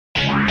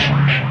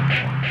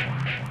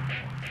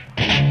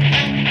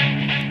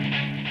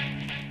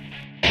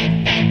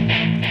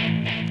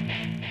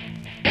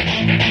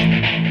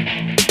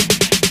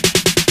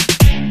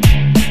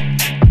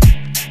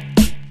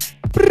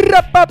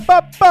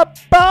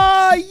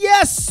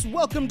Yes!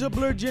 Welcome to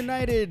Blurred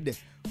United.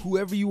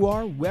 Whoever you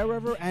are,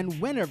 wherever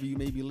and whenever you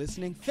may be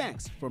listening,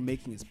 thanks for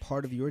making us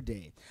part of your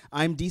day.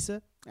 I'm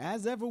Disa,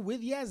 as ever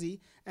with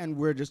Yazzie, and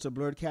we're just a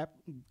blurred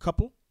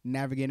couple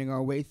navigating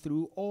our way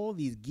through all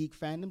these geek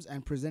fandoms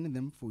and presenting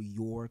them for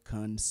your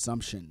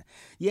consumption.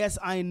 Yes,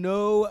 I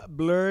know,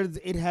 Blurreds,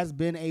 it has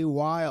been a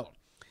while.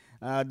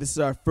 This is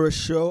our first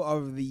show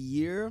of the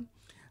year.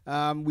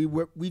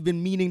 We've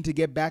been meaning to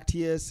get back to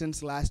you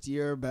since last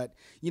year, but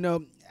you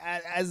know,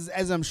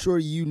 as I'm sure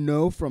you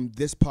know from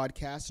this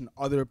podcast and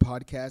other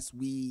podcasts,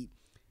 we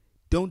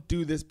don't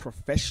do this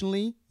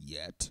professionally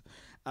yet.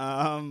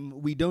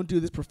 We don't do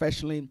this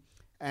professionally,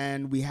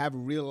 and we have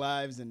real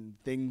lives and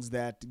things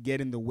that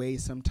get in the way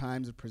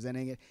sometimes of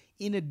presenting it.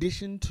 In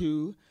addition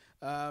to,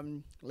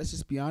 let's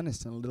just be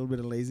honest, and a little bit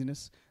of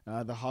laziness.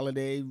 The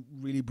holiday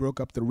really broke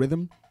up the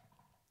rhythm.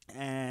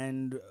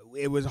 And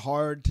it was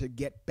hard to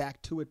get back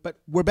to it, but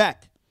we're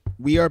back.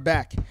 We are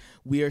back.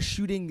 We are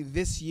shooting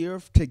this year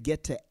to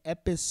get to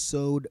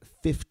episode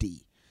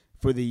 50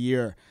 for the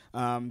year.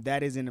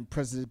 That is in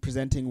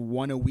presenting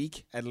one a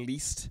week, at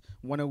least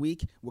one a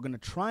week. We're going to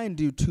try and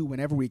do two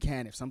whenever we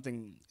can. If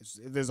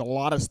there's a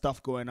lot of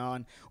stuff going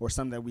on or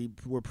something that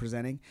we're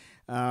presenting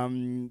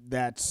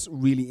that's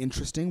really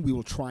interesting, we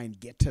will try and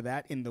get to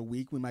that in the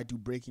week. We might do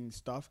breaking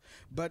stuff,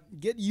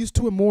 but get used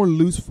to a more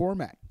loose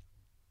format.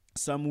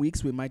 Some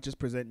weeks we might just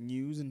present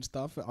news and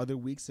stuff. Other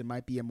weeks it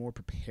might be a more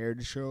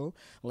prepared show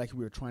like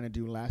we were trying to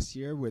do last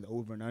year with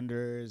over and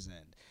unders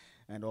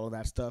and all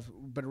that stuff.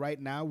 But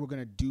right now we're going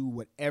to do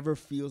whatever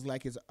feels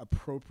like is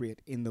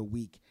appropriate in the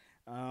week.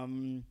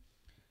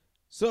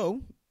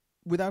 So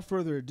without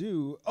further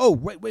ado,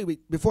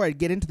 wait. Before I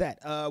get into that,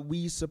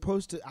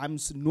 I'm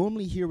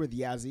normally here with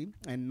Yazzie,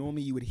 and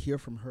normally you would hear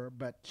from her,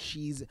 but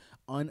she's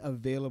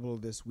unavailable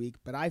this week.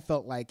 But I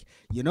felt like,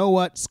 you know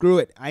what? Screw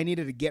it. I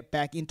needed to get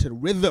back into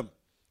rhythm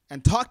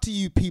and talk to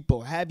you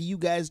people, have you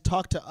guys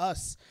talk to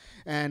us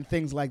and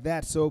things like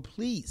that. So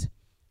please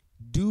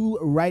do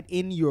write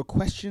in your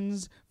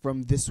questions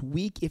from this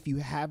week. If you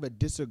have a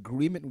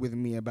disagreement with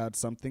me about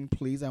something,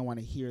 please, I want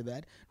to hear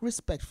that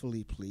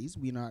respectfully, please.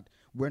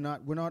 We're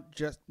not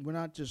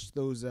just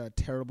those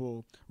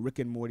terrible Rick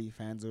and Morty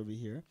fans over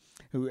here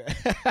who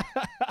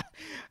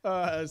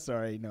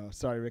sorry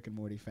Rick and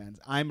Morty fans.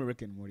 I'm a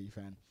Rick and Morty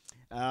fan.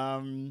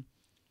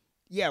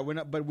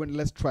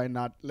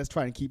 Let's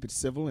try and keep it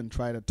civil and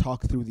try to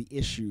talk through the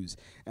issues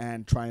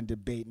and try and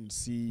debate and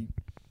see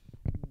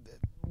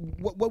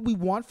what we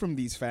want from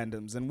these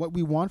fandoms and what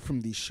we want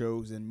from these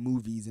shows and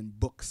movies and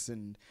books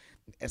and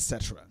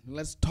etc.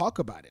 Let's talk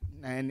about it,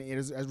 and it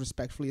is as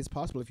respectfully as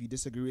possible. If you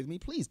disagree with me,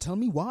 please tell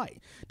me why.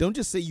 Don't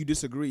just say you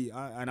disagree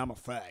and I'm a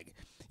fag.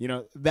 You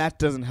know, that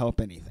doesn't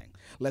help anything.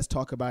 Let's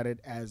talk about it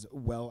as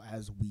well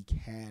as we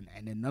can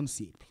and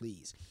enunciate,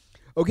 please.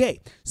 Okay,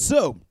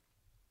 so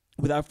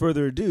without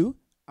further ado,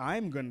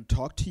 I'm going to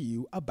talk to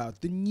you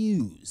about the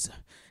news.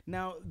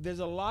 Now, there's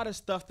a lot of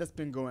stuff that's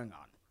been going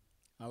on.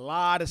 A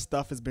lot of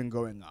stuff has been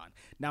going on.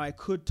 Now, I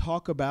could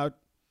talk about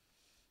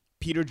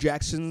Peter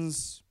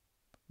Jackson's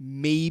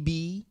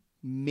maybe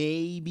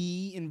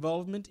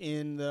involvement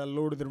in the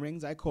Lord of the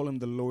Rings. I call him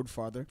the Lord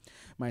Father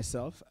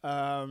myself.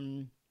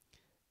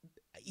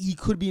 He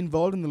could be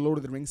involved in the Lord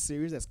of the Rings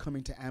series that's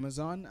coming to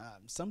Amazon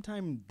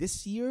sometime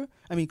this year.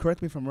 I mean,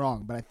 correct me if I'm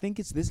wrong, but I think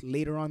it's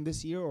later on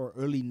this year or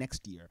early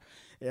next year.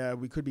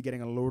 We could be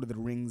getting a Lord of the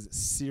Rings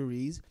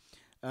series.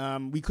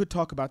 We could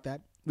talk about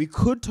that. We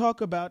could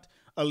talk about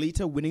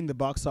Alita winning the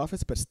box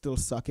office but still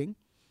sucking.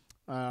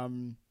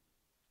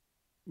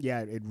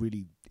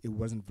 It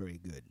wasn't very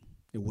good.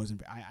 It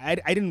wasn't. I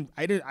didn't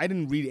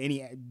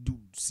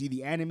see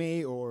the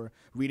anime or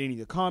read any of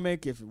the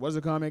comic. If it was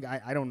a comic,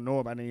 I don't know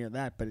about any of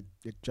that. But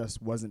it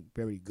just wasn't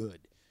very good.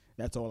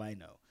 That's all I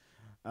know.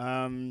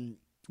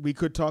 We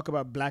could talk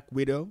about Black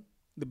Widow,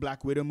 the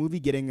Black Widow movie,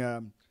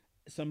 getting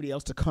somebody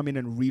else to come in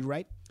and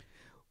rewrite.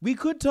 We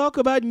could talk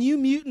about New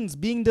Mutants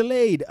being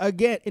delayed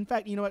again. In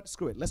fact, you know what?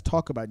 Screw it. Let's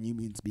talk about New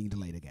Mutants being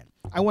delayed again.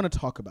 I want to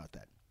talk about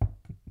that.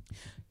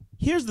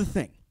 Here's the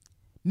thing.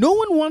 No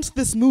one wants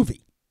this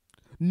movie.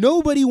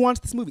 Nobody wants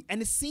this movie.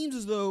 And it seems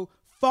as though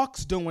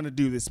Fox don't want to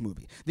do this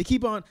movie. They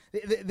keep on,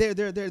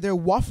 they're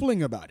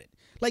waffling about it.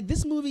 Like,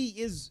 this movie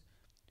is,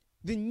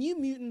 the New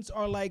Mutants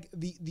are like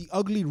the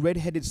ugly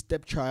redheaded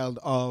stepchild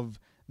of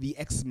the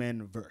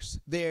X-Men verse.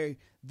 They're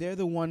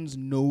the ones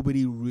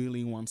nobody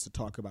really wants to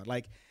talk about.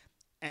 Like,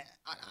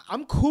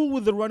 I'm cool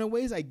with the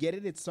Runaways. I get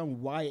it. It's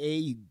some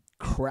YA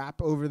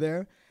crap over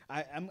there.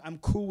 I'm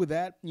cool with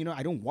that. You know,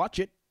 I don't watch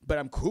it, but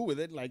I'm cool with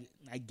it. Like,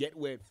 I get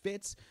where it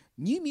fits.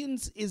 New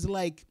Mutants is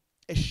like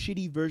a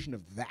shitty version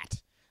of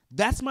that.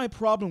 That's my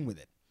problem with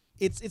it.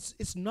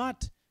 It's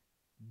not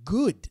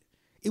good.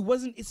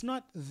 It's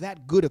not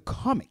that good a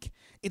comic.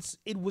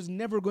 It was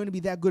never going to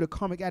be that good a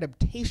comic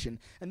adaptation.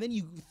 And then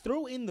you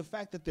throw in the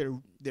fact that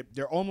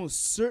they're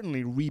almost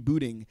certainly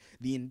rebooting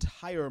the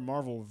entire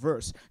Marvel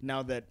verse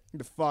now that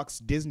the Fox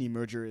Disney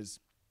merger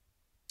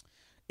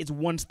it's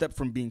one step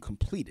from being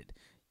completed.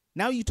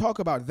 Now you talk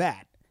about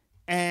that,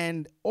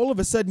 and all of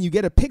a sudden you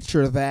get a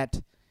picture that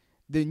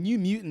the New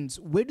Mutants,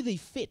 where do they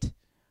fit?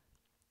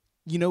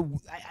 You know,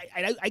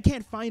 I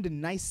can't find a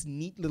nice,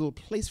 neat little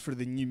place for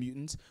the New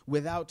Mutants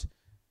without,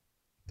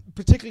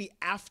 particularly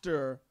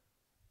after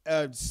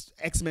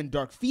X-Men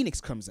Dark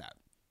Phoenix comes out.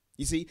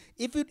 You see,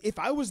 if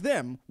I was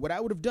them, what I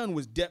would have done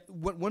was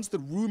once the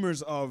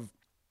rumors of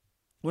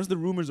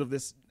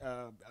this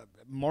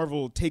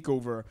Marvel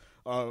takeover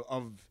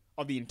of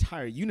the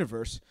entire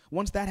universe,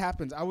 once that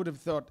happens, I would have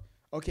thought,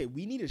 okay,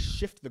 we need to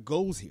shift the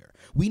goals here.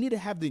 We need to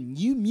have the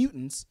New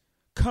Mutants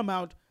come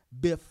out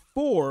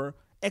before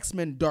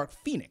X-Men Dark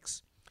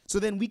Phoenix. So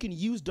then we can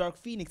use Dark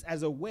Phoenix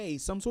as a way,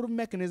 some sort of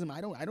mechanism,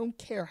 I don't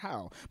care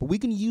how, but we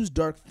can use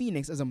Dark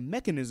Phoenix as a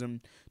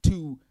mechanism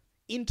to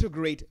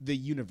integrate the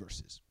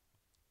universes.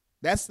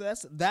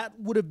 That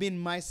would have been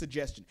my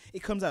suggestion.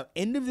 It comes out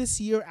end of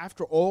this year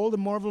after all the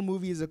Marvel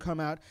movies have come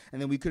out,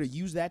 and then we could have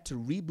used that to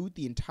reboot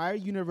the entire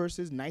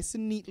universes nice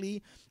and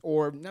neatly,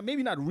 or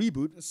maybe not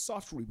reboot, a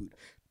soft reboot.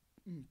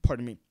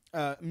 Pardon me.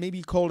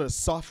 Maybe called a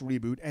soft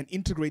reboot and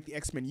integrate the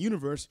X-Men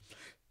universe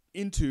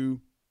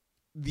into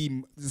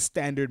the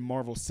standard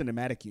Marvel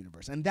Cinematic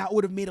Universe. And that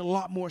would have made a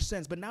lot more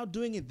sense. But now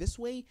doing it this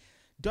way,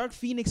 Dark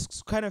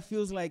Phoenix kind of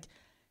feels like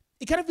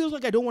I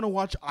don't want to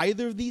watch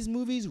either of these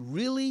movies,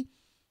 really.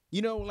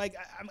 You know, like,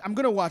 I'm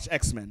going to watch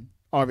X-Men,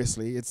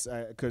 obviously. It's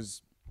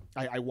because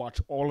I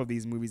watch all of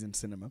these movies in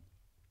cinema.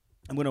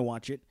 I'm going to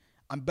watch it.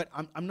 But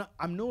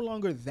I'm no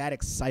longer that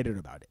excited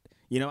about it.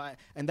 You know,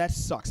 and that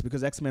sucks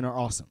because X-Men are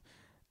awesome.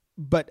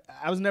 But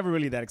I was never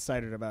really that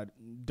excited about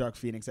Dark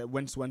Phoenix.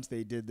 Once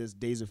they did this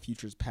Days of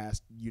Futures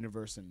Past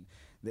universe, and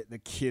the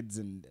kids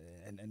and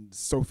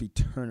Sophie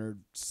Turner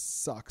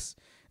sucks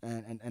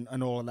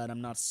and all of that,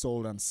 I'm not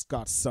sold on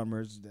Scott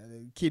Summers.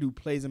 The kid who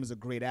plays him is a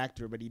great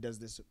actor, but he does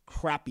this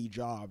crappy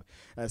job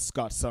as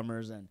Scott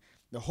Summers, and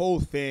the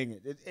whole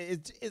thing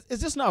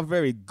it's just not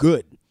very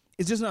good.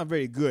 It's just not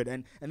very good.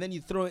 And then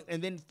you throw it,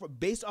 and then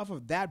based off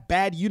of that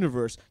bad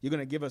universe, you're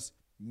gonna give us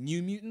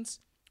New Mutants,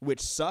 which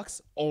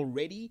sucks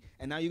already,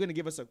 and now you're going to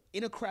give us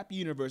in a crappy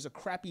universe, a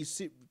crappy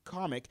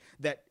comic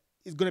that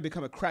is going to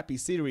become a crappy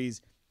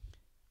series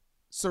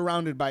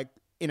surrounded by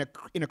in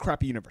a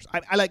crappy universe.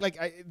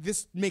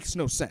 This makes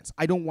no sense.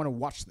 I don't want to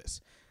watch this,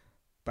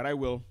 but I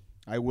will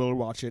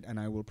watch it, and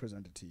I will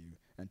present it to you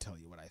and tell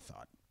you what I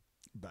thought.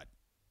 But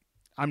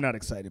I'm not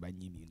excited by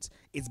New Mutants.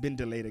 It's been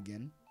delayed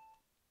again.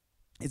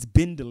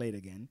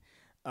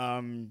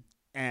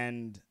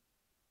 And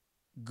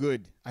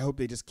good. I hope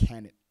they just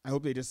can it. I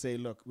hope they just say,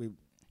 look, we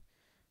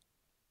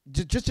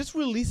just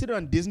release it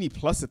on Disney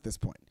Plus at this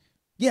point.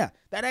 Yeah,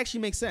 that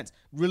actually makes sense.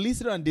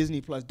 Release it on Disney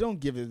Plus. Don't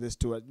give this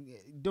to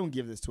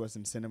us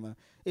in cinema.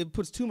 It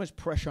puts too much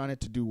pressure on it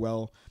to do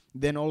well.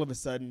 Then all of a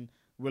sudden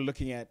we're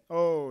looking at,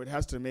 it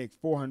has to make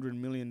 $400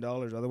 million,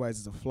 otherwise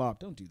it's a flop.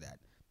 Don't do that.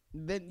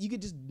 Then you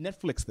could just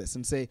Netflix this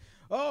and say,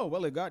 oh,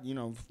 well, it got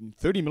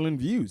 30 million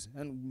views,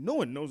 and no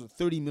one knows what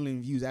 30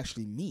 million views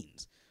actually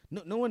means.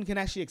 No one can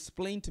actually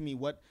explain to me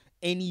what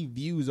any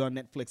views on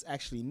Netflix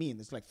actually mean.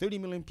 It's like 30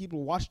 million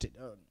people watched it.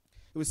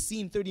 It was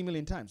seen 30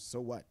 million times.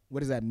 So what? What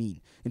does that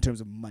mean in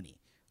terms of money?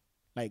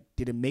 Like,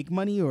 did it make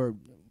money, or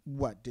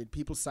what? Did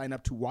people sign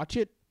up to watch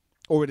it,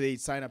 or did they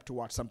sign up to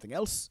watch something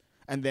else?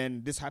 And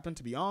then this happened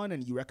to be on,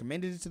 and you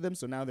recommended it to them.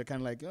 So now they're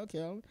kind of like,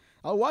 okay,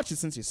 I'll watch it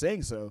since you're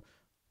saying so.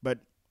 But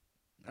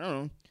I don't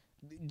know.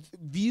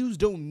 Views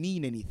don't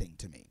mean anything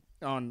to me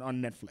on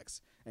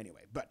Netflix.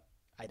 Anyway, but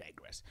I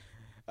digress.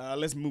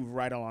 Let's move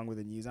right along with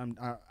the news.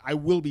 I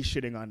will be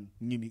shitting on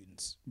New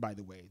Mutants, by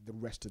the way, the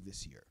rest of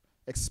this year.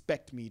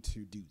 Expect me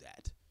to do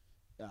that.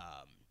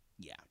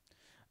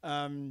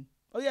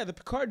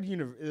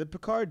 The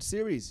Picard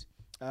series.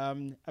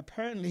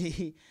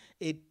 Apparently,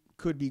 it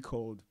could be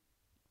called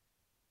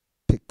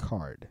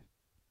Picard.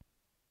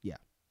 Yeah,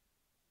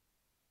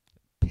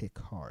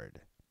 Picard.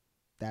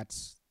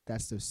 That's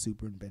the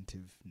super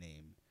inventive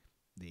name.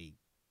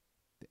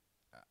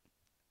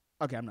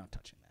 Okay, I'm not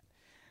touching that.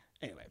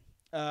 Anyway.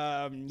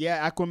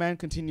 Aquaman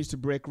continues to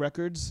break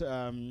records.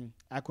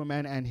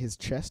 Aquaman and his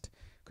chest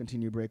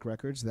continue to break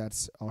records.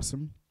 That's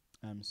awesome.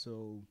 I'm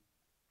so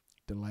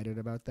delighted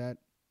about that.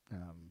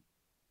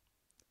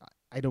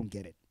 I don't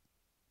get it.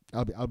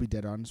 I'll be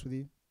dead honest with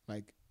you.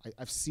 Like,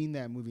 I've seen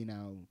that movie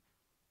now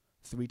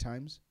 3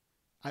 times.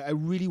 I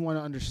really want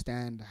to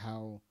understand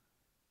how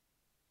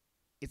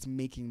it's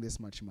making this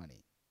much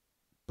money.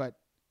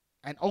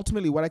 And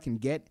ultimately what I can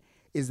get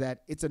is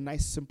that it's a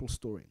nice, simple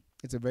story.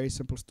 It's a very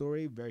simple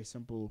story, very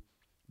simple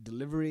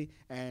delivery,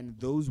 and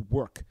those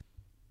work.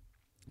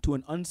 To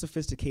an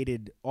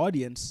unsophisticated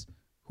audience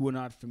who are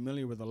not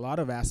familiar with a lot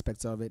of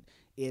aspects of it,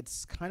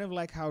 it's kind of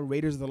like how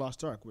Raiders of the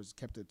Lost Ark was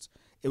kept.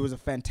 It was a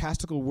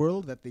fantastical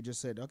world that they just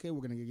said, okay,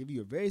 we're going to give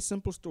you a very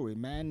simple story.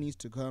 Man needs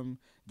to come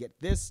get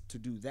this to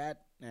do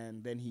that,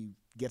 and then he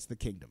gets the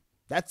kingdom.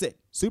 That's it.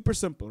 Super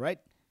simple, right?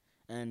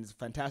 And it's a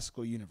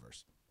fantastical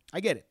universe.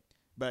 I get it.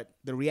 But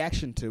the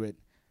reaction to it,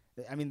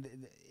 I mean,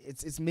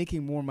 it's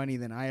making more money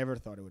than I ever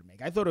thought it would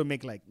make. I thought it would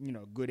make a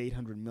good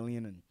 $800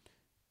 million, and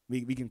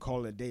we can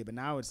call it a day. But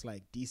now it's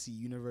like DC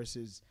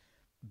Universe's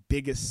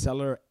biggest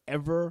seller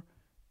ever,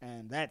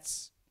 and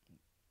that's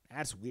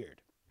That's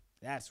weird.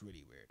 That's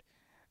really weird.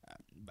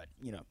 But,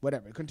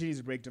 whatever. It continues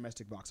to break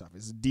domestic box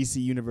office.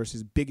 DC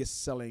Universe's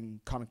biggest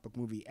selling comic book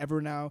movie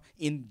ever now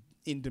in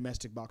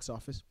domestic box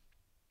office.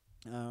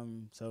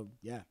 So,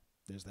 yeah,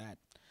 there's that.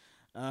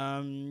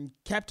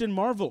 Captain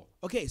Marvel.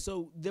 Okay,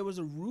 so there was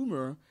a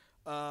rumor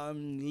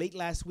late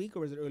last week,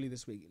 or was it early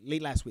this week?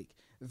 Late last week,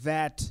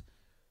 that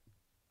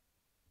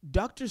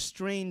Doctor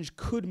Strange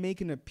could make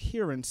an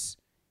appearance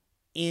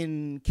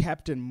in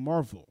Captain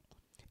Marvel.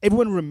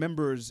 Everyone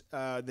remembers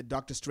that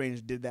Doctor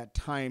Strange did that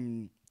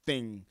time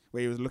thing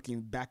where he was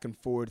looking back and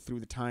forward through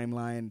the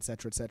timeline, et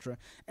cetera, et cetera.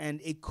 And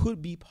it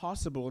could be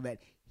possible that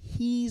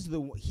he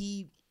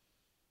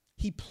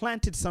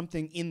planted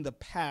something in the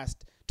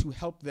past to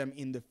help them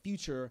in the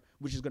future,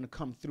 which is going to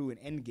come through in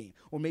Endgame.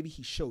 Or maybe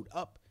he showed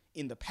up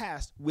in the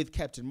past with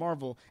Captain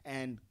Marvel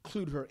and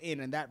clued her in,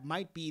 and that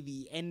might be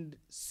the end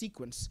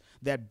sequence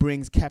that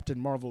brings Captain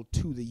Marvel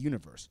to the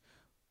universe.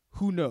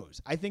 Who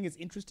knows? I think it's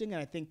interesting,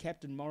 and I think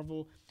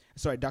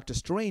Doctor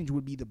Strange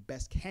would be the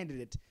best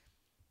candidate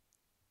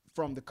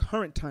from the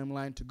current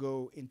timeline to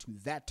go into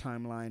that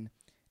timeline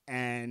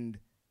and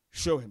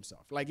show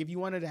himself. Like, if you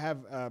wanted to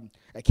have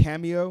a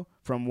cameo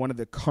from one of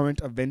the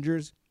current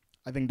Avengers,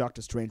 I think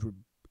Doctor Strange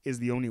is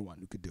the only one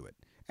who could do it.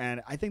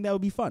 And I think that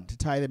would be fun to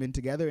tie them in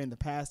together in the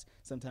past,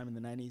 sometime in the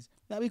 90s.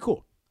 That'd be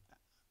cool.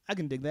 I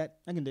can dig that.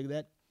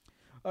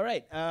 All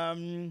right.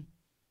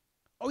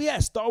 Oh, yeah,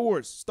 Star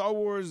Wars. Star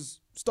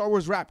Wars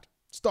wrapped.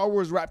 Star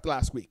Wars wrapped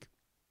last week.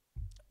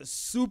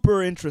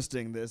 Super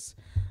interesting, this,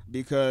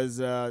 because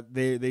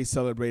they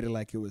celebrated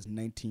like it was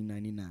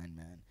 1999,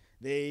 man.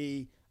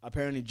 They,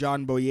 apparently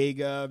John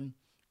Boyega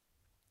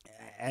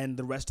and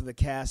the rest of the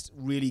cast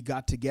really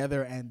got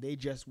together, and they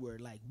just were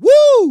like,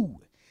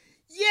 woo!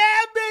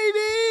 Yeah,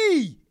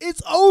 baby!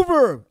 It's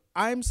over!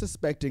 I'm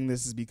suspecting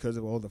this is because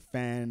of all the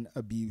fan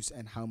abuse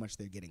and how much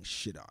they're getting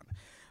shit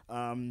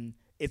on.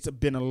 It's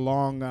been a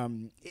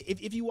long...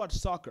 if you watch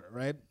soccer,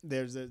 right,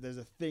 there's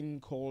a thing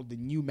called the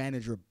new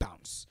manager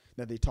bounce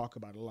that they talk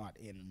about a lot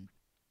in...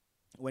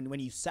 When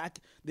you sack...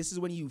 This is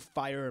when you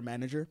fire a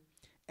manager,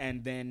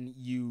 and then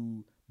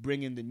you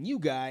bring in the new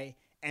guy,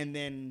 and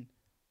then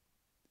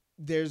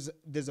there's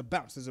a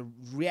bounce, there's a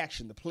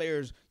reaction. The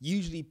players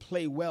usually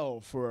play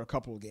well for a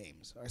couple of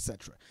games,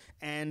 etc.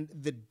 And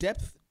the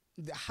depth,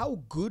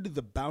 how good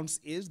the bounce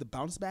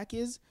back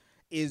is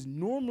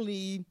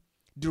normally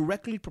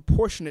directly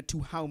proportionate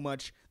to how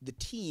much the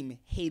team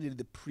hated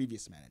the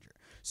previous manager.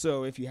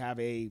 So if you have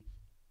a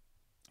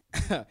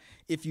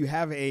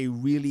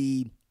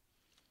really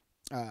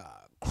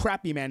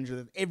crappy manager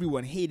that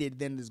everyone hated,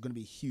 then there's going to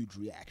be a huge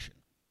reaction,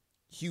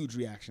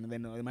 and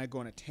then they might go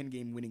on a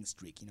 10-game winning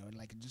streak,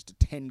 like just a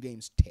 10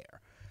 games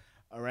tear.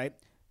 All right,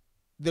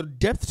 the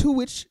depth to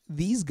which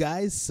these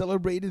guys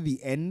celebrated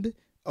the end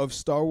of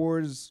Star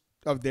Wars,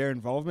 of their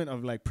involvement,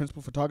 of like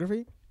principal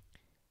photography,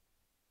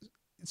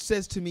 it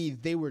says to me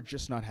they were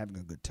just not having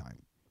a good time.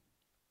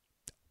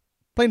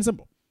 Plain and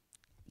simple.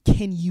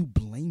 Can you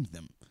blame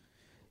them?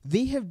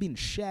 They have been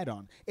shat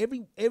on.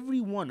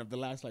 Every one of the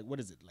last,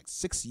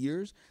 6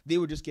 years, they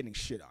were just getting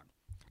shit on.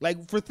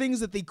 Like, for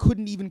things that they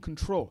couldn't even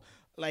control.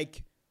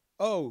 Like,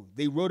 oh,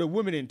 they wrote a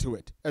woman into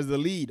it as the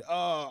lead.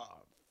 Oh,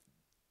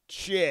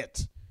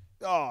 shit.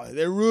 Oh,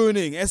 they're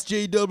ruining.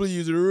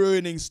 SJWs are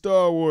ruining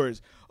Star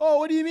Wars. Oh,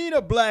 what do you mean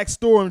a black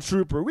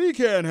stormtrooper? We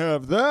can't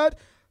have that.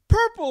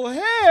 Purple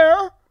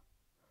hair?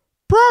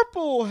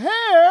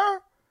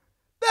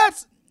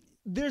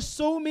 There's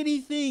so many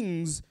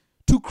things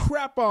to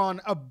crap on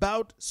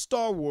about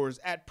Star Wars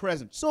at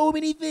present. So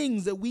many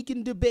things that we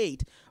can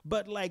debate.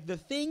 But like the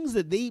things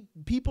that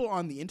people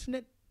on the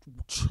internet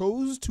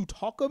chose to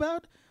talk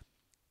about,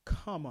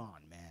 come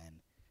on,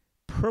 man.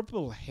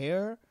 Purple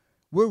hair?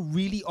 We're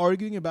really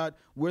arguing about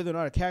whether or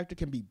not a character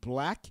can be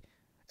black,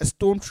 a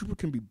stormtrooper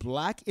can be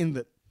black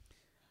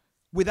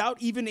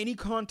without even any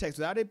context,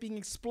 without it being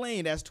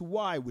explained as to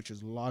why, which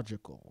is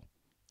logical.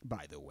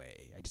 By the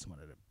way, I just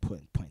wanted to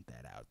point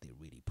that out. They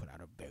really put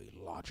out a very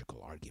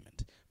logical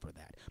argument for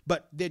that.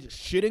 But they're just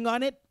shitting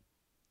on it?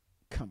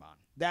 Come on.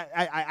 That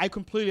I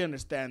completely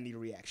understand the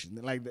reaction.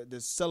 Like,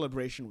 the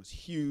celebration was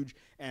huge,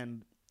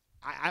 and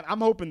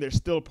I'm hoping they're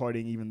still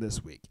partying even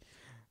this week.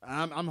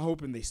 I'm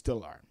hoping they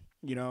still are.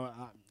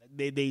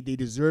 They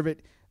deserve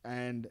it,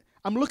 and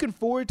I'm looking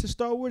forward to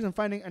Star Wars and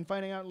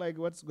finding out like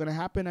what's gonna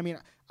happen. I mean,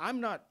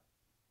 I'm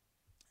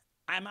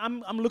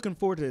looking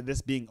forward to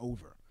this being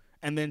over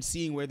and then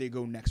seeing where they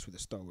go next with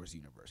the Star Wars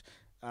universe.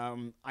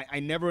 I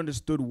never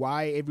understood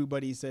why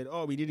everybody said,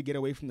 "Oh, we need to get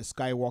away from the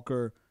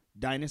Skywalker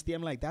dynasty."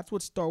 I'm like, that's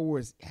what Star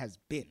Wars has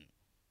been.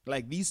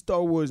 Like, these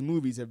Star Wars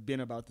movies have been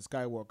about the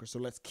Skywalker, so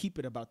let's keep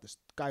it about the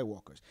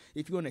Skywalkers.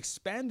 If you want to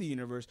expand the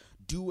universe,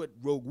 do what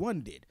Rogue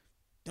One did.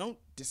 Don't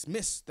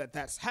dismiss that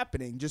that's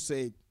happening. Just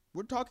say,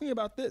 we're talking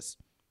about this.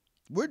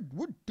 We're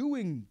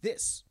doing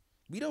this.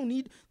 We don't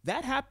need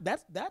that.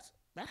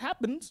 That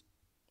happens,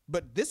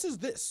 but this is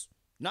this,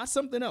 not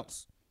something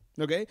else.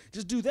 Okay,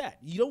 just do that.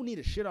 You don't need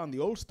to shit on the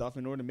old stuff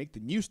in order to make the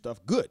new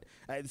stuff good.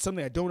 It's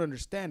something I don't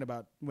understand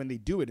about when they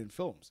do it in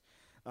films.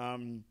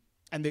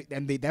 and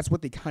that's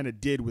what they kind of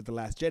did with The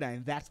Last Jedi,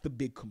 and that's the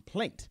big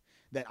complaint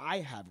that I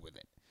have with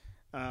it.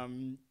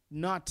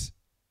 Not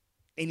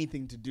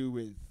anything to do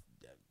with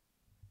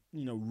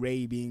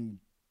Rey being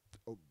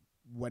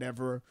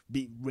whatever,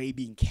 Rey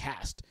being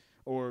cast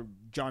or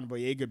John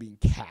Boyega being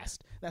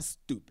cast. That's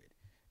stupid.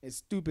 It's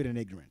stupid and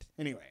ignorant.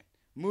 Anyway,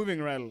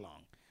 moving right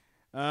along.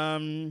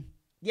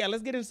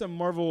 Let's get into some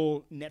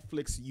Marvel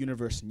Netflix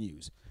universe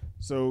news.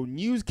 So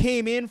news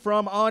came in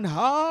from on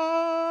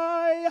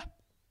high.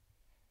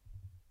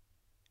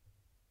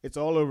 It's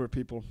all over,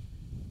 people.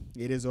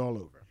 It is all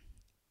over.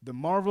 The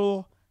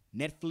Marvel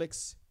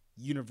Netflix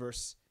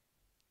universe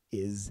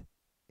is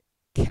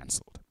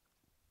canceled.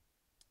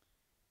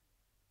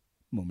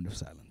 Moment of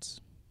silence.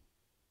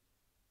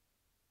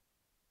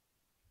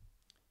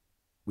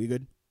 We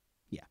good?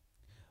 Yeah.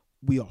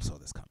 We all saw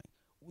this coming.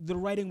 The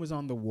writing was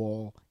on the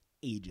wall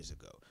ages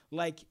ago.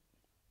 Like,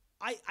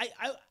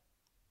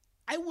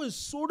 I was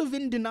sort of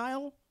in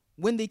denial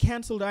when they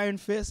canceled Iron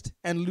Fist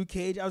and Luke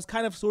Cage. I was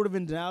kind of sort of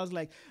in denial. I was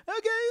like,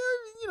 okay,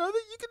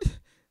 you can.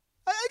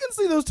 I can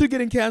see those two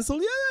getting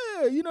canceled.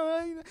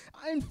 Yeah.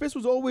 Iron Fist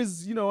was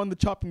always, on the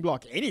chopping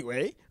block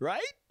anyway,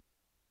 right?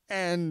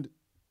 And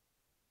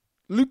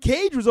Luke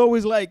Cage was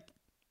always like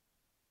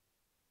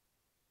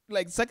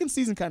second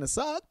season kind of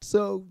sucked,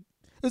 so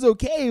it was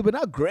okay, but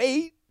not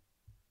great.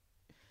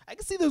 I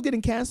can see those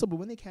getting canceled, but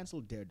when they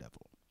canceled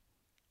Daredevil,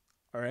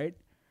 all right?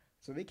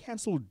 So they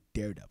canceled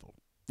Daredevil.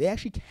 They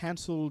actually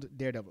canceled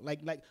Daredevil.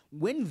 Like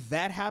when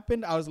that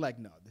happened, I was like,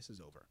 no, this is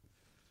over.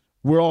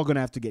 We're all going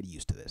to have to get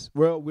used to this.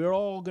 We're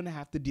all going to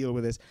have to deal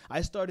with this.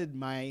 I started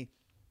my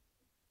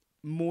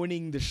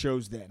mourning the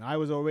shows then. I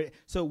was already...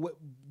 So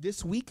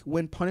this week,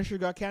 when Punisher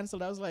got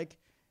canceled, I was like,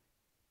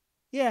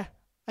 yeah,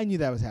 I knew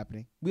that was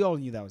happening. We all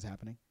knew that was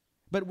happening.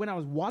 But when I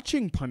was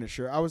watching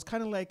Punisher, I was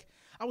kind of like...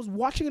 I was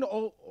watching it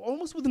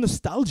almost with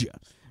nostalgia.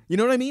 You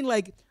know what I mean?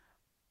 Like,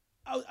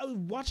 I was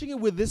watching it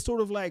with this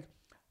sort of like...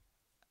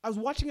 I was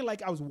watching it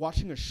like I was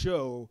watching a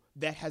show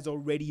that has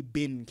already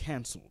been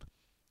canceled.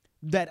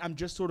 That I'm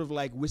just sort of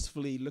like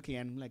wistfully looking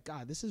at and I'm like,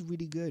 God, this is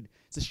really good.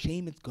 It's a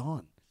shame it's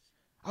gone.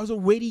 I was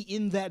already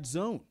in that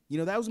zone.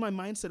 That was my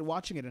mindset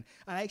watching it. And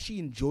I actually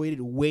enjoyed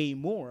it way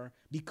more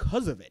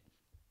because of it.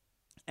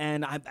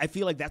 And I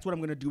feel like that's what I'm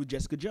going to do with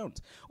Jessica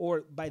Jones.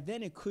 Or by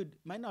then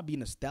might not be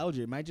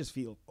nostalgia. It might just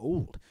feel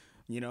old,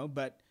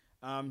 But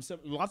so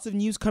lots of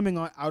news coming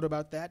out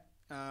about that.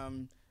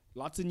 And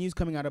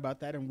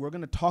we're going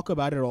to talk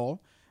about it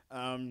all.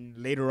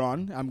 Later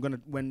on,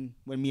 when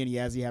me and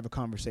Yazzie have a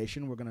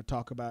conversation, we're gonna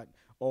talk about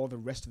all the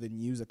rest of the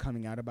news that are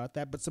coming out about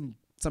that. But some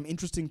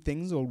interesting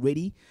things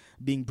already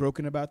being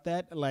broken about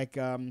that. Like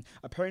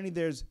apparently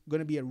there's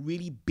gonna be a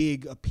really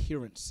big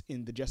appearance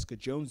in the Jessica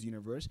Jones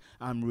universe.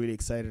 I'm really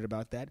excited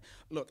about that.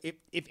 Look,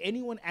 if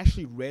anyone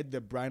actually read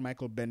the Brian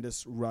Michael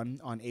Bendis run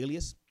on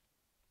Alias,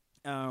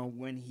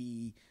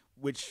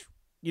 which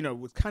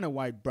was kind of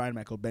why Brian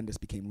Michael Bendis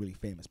became really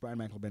famous. Brian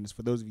Michael Bendis,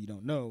 for those of you who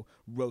don't know,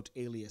 wrote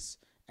Alias.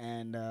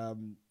 And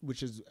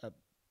which is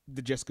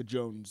the Jessica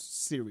Jones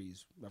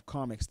series of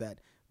comics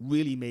that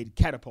really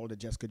catapulted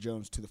Jessica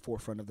Jones to the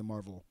forefront of the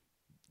Marvel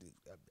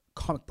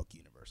comic book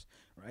universe,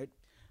 right?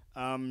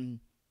 And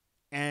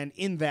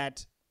in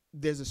that,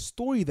 there's a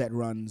story that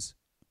runs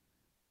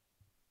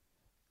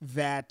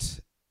that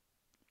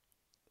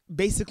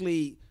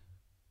basically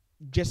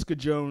Jessica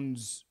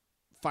Jones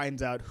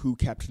finds out who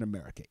Captain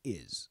America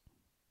is.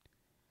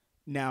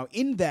 Now,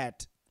 in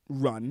that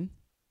run...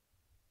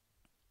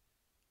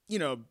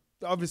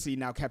 obviously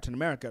now Captain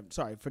America,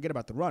 forget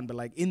about the run, but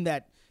like in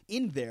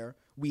there,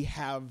 we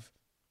have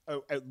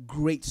a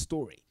great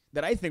story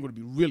that I think would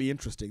be really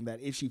interesting,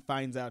 that if she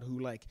finds out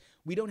who,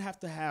 we don't have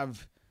to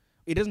have,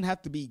 it doesn't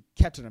have to be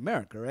Captain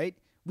America, right?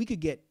 We could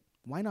get,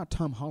 why not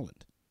Tom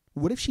Holland?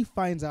 What if she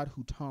finds out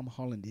who Tom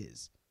Holland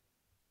is?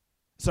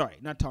 Sorry,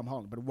 not Tom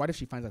Holland, but what if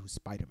she finds out who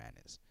Spider-Man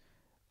is?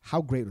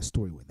 How great a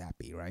story would that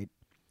be, right?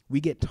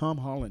 We get Tom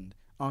Holland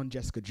on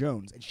Jessica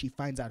Jones, and she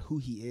finds out who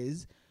he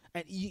is.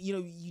 And,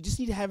 you just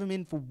need to have him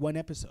in for one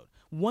episode.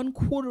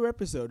 1/4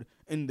 episode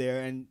in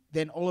there, and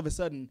then all of a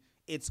sudden,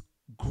 it's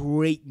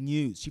great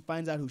news. She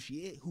finds out who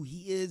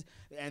he is,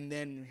 and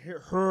then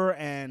her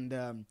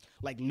and,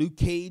 Luke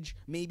Cage,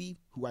 maybe,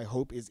 who I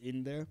hope is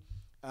in there,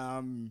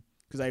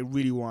 because I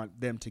really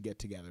want them to get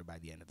together by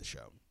the end of the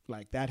show.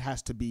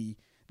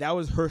 That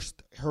was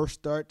her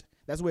start.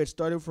 That's where it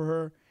started for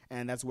her,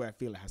 and that's where I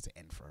feel it has to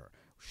end for her.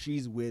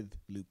 She's with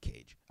Luke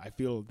Cage. I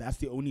feel that's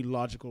the only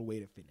logical way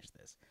to finish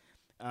this.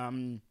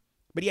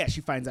 But yeah,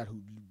 she finds out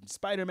who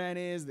Spider-Man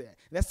is.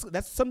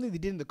 That's something they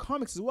did in the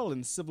comics as well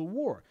in Civil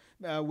War,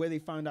 where they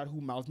found out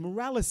who Miles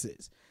Morales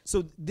is.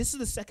 So this is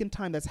the second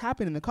time that's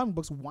happened in the comic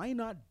books. Why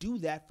not do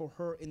that for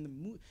her in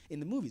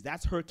the movies?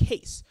 That's her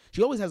case.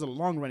 She always has a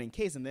long-running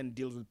case and then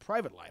deals with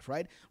private life,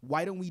 right?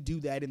 Why don't we do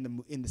that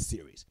in the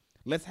series?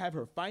 Let's have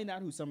her find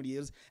out who somebody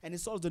is, and it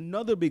solves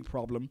another big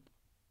problem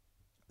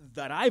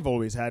that I've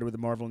always had with the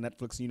Marvel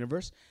Netflix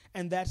universe,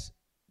 and that's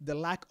the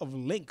lack of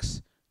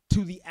links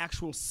to the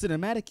actual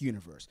cinematic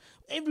universe.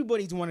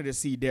 Everybody's wanted to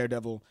see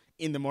Daredevil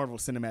in the Marvel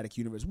Cinematic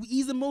Universe.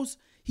 He's the most.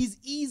 He's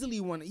easily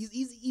one. He's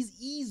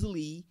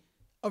easily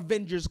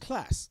Avengers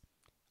class.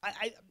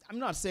 I'm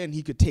not saying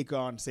he could take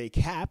on, say,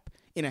 Cap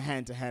in a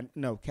hand-to-hand.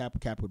 No,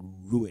 Cap would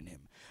ruin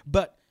him.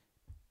 But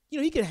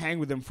he could hang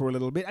with him for a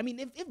little bit. I mean,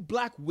 if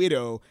Black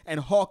Widow and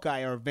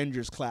Hawkeye are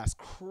Avengers class,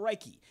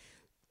 crikey,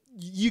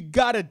 you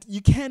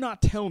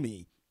cannot tell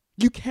me.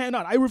 You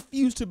cannot. I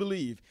refuse to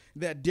believe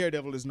that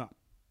Daredevil is not.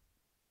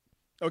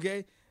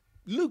 Okay?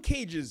 Luke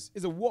Cage is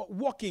a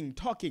walking,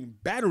 talking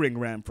battering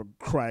ram, for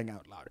crying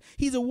out loud.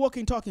 He's a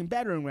walking, talking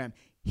battering ram.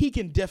 He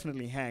can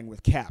definitely hang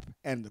with Cap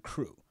and the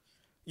crew.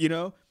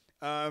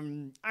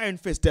 Iron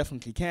Fist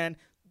definitely can.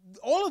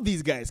 All of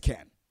these guys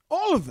can.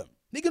 All of them.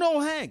 They can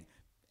all hang.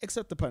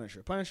 Except the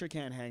Punisher. Punisher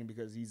can't hang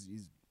because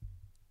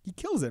he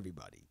kills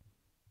everybody.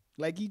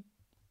 Like, he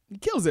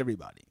kills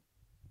everybody.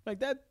 Like,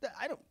 that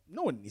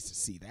no one needs to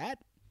see that.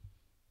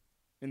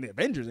 In the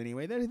Avengers,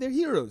 anyway. They're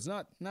heroes,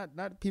 not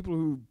people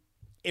who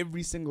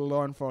every single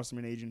law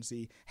enforcement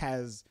agency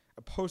has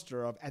a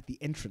poster of at the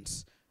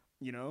entrance.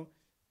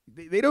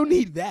 They don't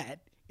need that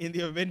in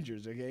the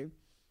Avengers, okay?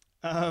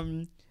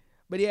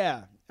 But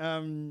yeah,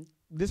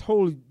 this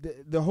whole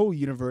the whole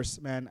universe,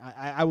 man.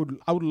 I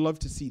would love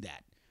to see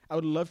that. I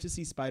would love to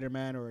see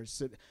Spider-Man or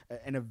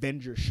an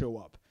Avenger show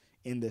up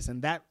in this,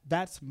 and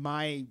that's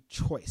my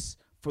choice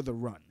for the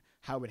run.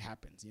 How it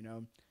happens,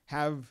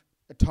 have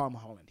a Tom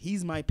Holland.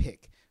 He's my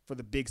pick for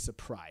the big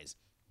surprise.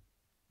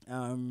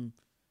 Some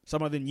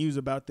other news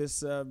about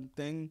this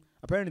thing.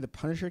 Apparently, the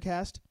Punisher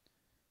cast.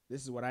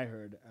 This is what I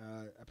heard.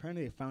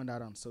 Apparently, they found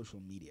out on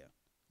social media.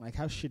 Like,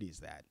 how shitty is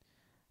that?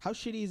 How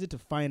shitty is it to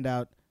find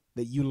out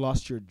that you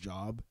lost your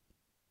job?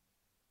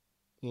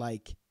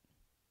 Like,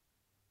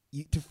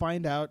 to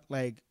find out,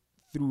 like,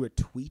 through a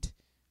tweet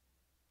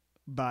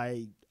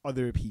by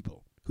other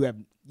people who have,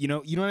 you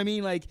know what I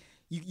mean? Like,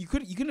 you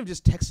couldn't have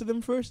just texted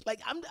them first.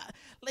 Like,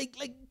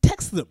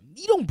 text them.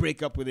 You don't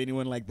break up with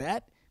anyone like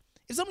that.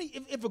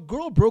 If a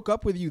girl broke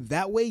up with you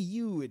that way,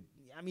 you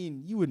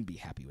wouldn't be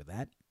happy with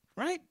that,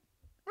 right?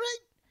 Right?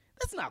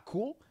 That's not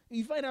cool.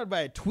 You find out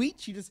by a tweet,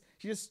 she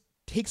just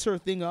takes her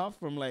thing off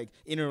from, like,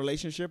 in a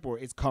relationship, or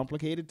it's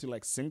complicated, to,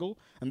 like, single,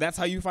 and that's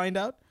how you find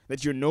out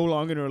that you're no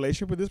longer in a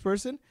relationship with this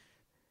person.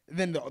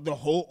 Then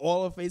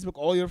all of Facebook,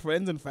 all your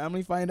friends and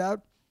family find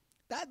out.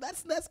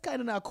 That's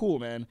kind of not cool,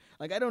 man.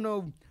 Like, I don't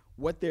know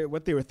what they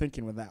were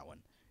thinking with that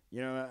one.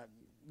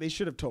 They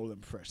should have told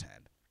them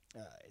firsthand.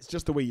 It's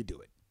just the way you do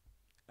it.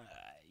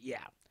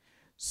 Yeah.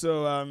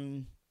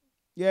 So,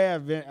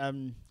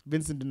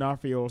 Vincent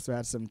D'Onofrio also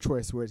had some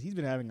choice words. He's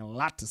been having a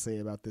lot to say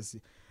about this,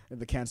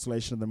 the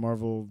cancellation of the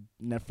Marvel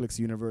Netflix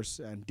universe,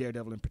 and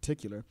Daredevil in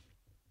particular.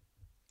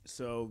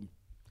 So,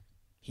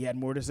 he had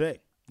more to say.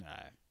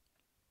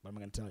 What am I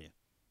going to tell you?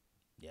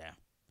 Yeah.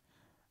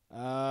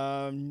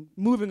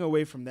 Moving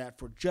away from that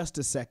for just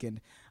a second,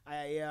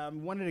 I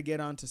wanted to get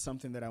on to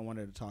something that I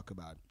wanted to talk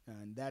about,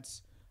 and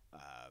that's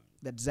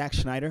that Zack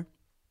Snyder.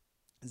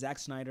 Zack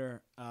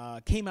Snyder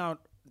came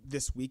out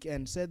this week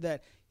and said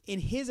that, in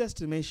his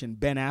estimation,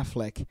 Ben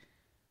Affleck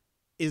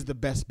is the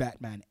best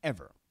Batman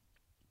ever.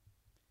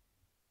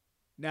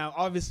 Now,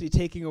 obviously,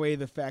 taking away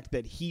the fact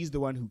that he's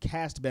the one who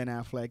cast Ben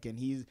Affleck, and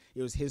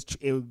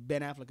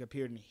Ben Affleck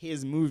appeared in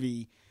his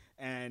movie,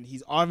 and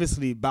he's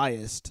obviously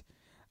biased.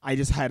 I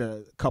just had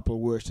a couple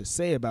of words to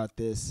say about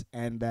this,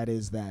 and that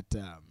is that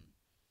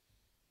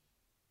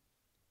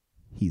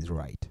he's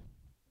right.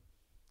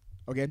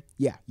 Okay?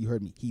 Yeah, you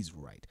heard me. He's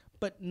right.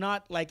 But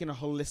not like in a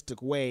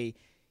holistic way.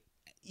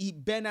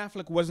 Ben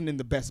Affleck wasn't in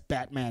the best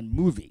Batman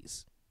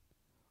movies,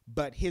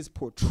 but his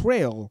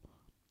portrayal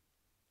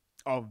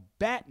of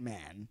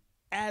Batman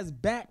as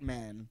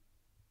Batman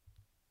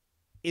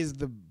is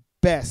the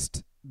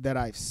best that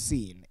I've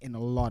seen in a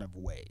lot of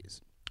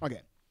ways.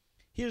 Okay,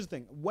 here's the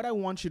thing. What I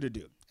want you to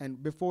do,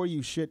 and before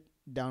you shit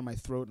down my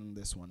throat on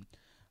this one,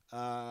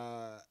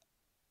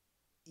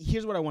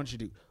 here's what I want you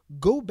to do.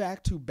 Go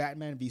back to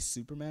Batman v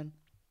Superman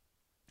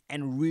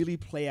and really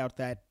play out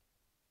that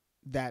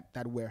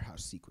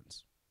warehouse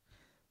sequence.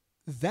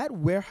 That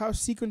warehouse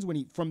sequence,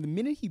 from the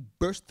minute he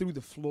burst through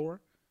the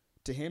floor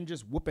to him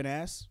just whooping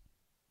ass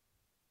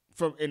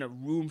from in a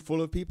room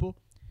full of people,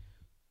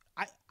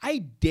 I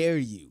dare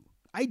you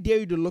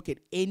to look at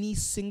any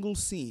single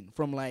scene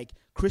from, like,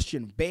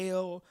 Christian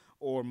Bale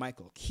or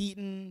Michael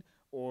Keaton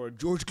or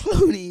George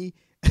Clooney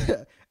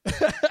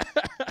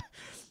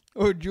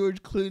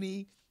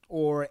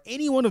or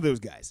any one of those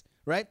guys,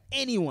 right?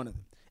 Any one of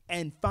them,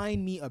 and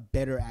find me a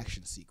better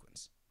action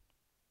sequence.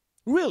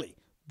 Really,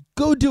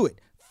 go do it.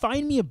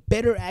 Find me a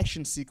better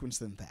action sequence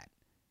than that.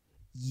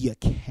 You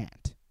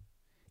can't.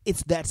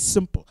 It's that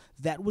simple.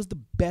 That was the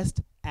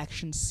best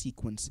action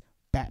sequence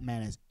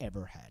Batman has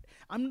ever had.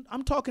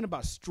 I'm talking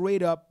about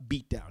straight up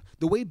beatdown.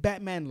 The way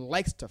Batman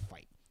likes to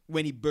fight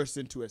when he bursts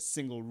into a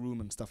single room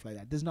and stuff like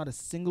that. There's not a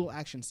single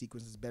action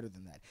sequence that's better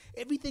than that.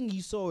 Everything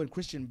you saw in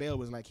Christian Bale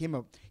was like him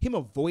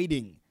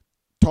avoiding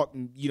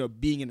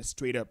being in a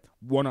straight up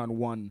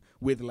one-on-one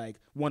with, like,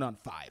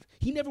 1-on-5.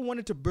 He never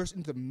wanted to burst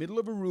into the middle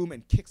of a room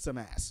and kick some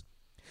ass.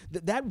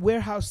 That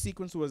warehouse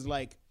sequence was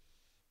like,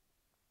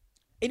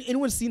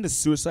 Anyone seen the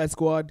Suicide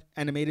Squad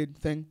animated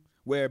thing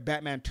where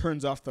Batman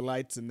turns off the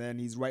lights and then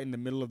he's right in the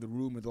middle of the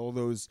room with all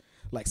those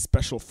like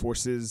special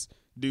forces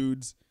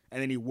dudes,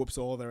 and then he whoops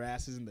all their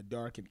asses in the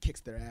dark and kicks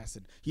their ass,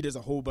 and he does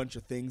a whole bunch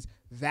of things?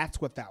 That's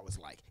what that was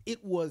like.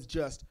 It was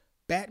just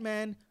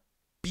Batman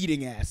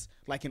beating ass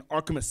like in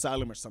Arkham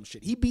Asylum or some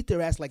shit. He beat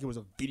their ass like it was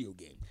a video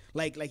game.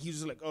 Like he was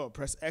just like, oh,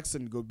 press X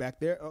and go back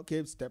there.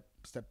 Okay, step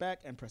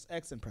back and press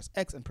X and press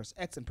X and press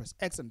X and press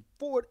X and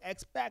forward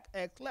X, back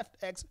X, left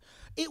X.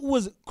 It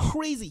was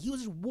crazy. He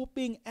was just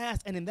whooping ass,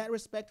 and in that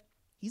respect,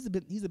 he's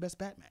the best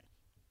Batman.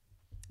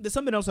 There's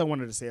something else I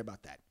wanted to say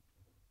about that.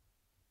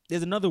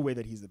 There's another way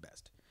that he's the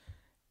best.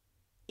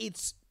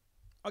 It's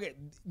okay,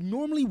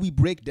 normally we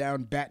break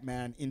down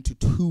Batman into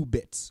two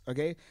bits,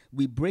 okay?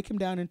 We break him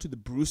down into the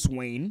Bruce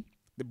Wayne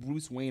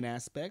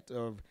aspect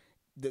of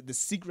the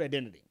secret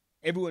identity.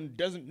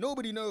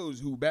 Nobody knows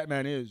who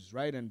Batman is,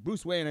 right? And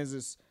Bruce Wayne is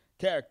this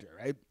character,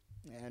 right?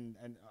 And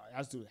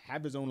has to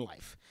have his own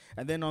life.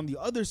 And then on the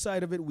other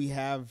side of it, we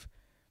have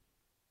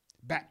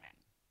Batman,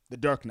 the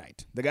Dark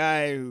Knight, the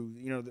guy who,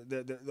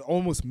 the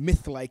almost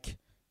myth-like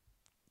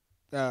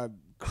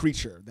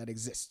creature that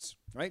exists,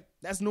 right?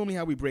 That's normally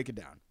how we break it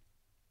down.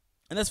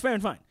 And that's fair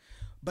and fine.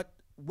 But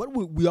what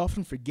we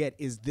often forget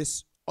is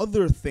this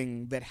other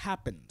thing that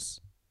happens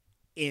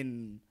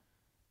in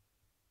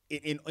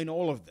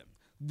all of them.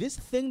 This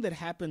thing that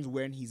happens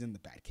when he's in the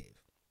Batcave,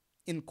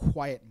 in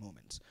quiet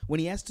moments, when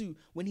he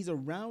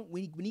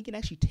can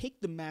actually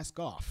take the mask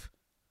off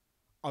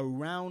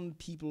around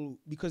people,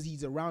 because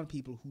he's around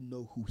people who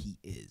know who he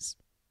is.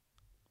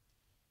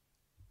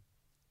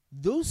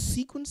 Those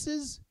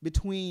sequences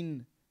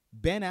between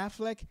Ben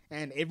Affleck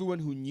and everyone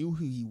who knew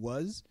who he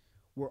was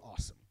were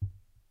awesome.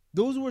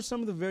 Those were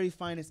some of the very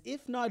finest,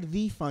 if not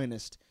the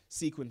finest,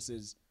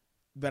 sequences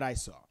that I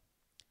saw.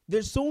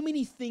 There's so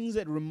many things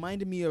that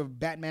reminded me of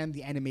Batman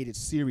the Animated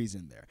Series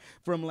in there.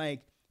 From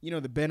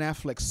the Ben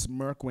Affleck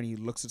smirk when he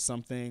looks at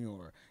something,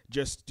 or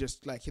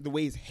just like the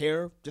way his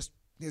hair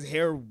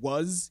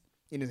was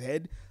in his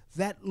head.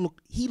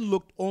 He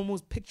looked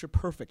almost picture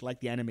perfect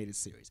like the animated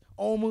series.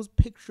 Almost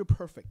picture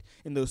perfect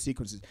in those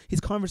sequences. His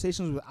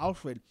conversations with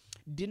Alfred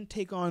didn't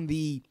take on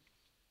the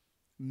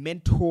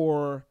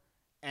mentor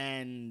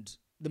and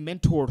the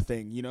mentor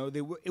thing,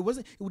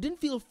 it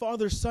didn't feel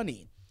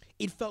father-sonny.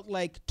 It felt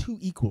like two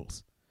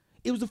equals.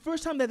 It was the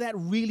first time that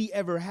really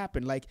ever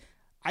happened. Like,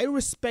 I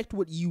respect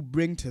what you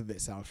bring to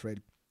this,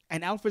 Alfred.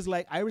 And Alfred's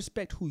like, I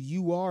respect who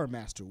you are,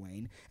 Master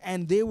Wayne.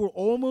 And they were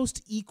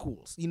almost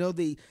equals.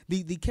 They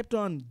kept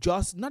on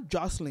not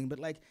jostling, but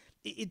like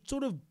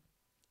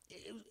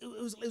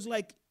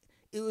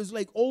it was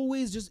like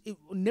always just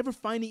never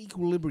finding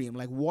equilibrium,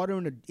 like water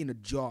in a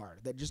jar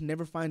that just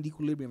never find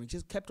equilibrium. It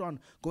just kept on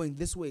going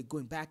this way,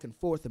 going back and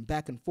forth, and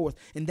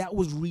that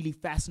was really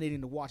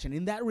fascinating to watch. And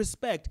in that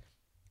respect,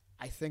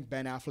 I think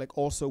Ben Affleck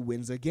also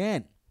wins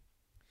again.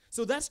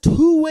 So that's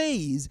two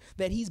ways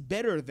that he's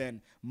better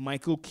than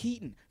Michael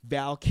Keaton,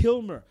 Val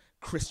Kilmer,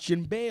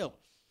 Christian Bale,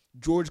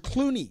 George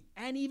Clooney,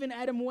 and even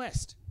Adam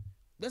West.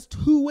 That's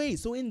two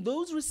ways. So in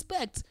those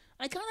respects,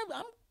 I'm kind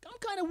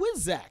of with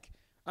Zach.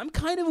 I'm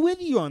kind of with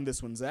you on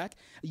this one, Zach.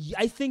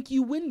 I think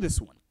you win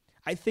this one.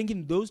 I think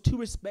in those two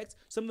respects,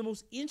 some of the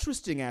most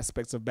interesting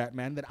aspects of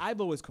Batman that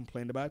I've always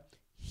complained about,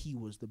 he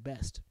was the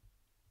best.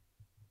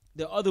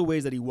 There are other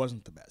ways that he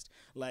wasn't the best.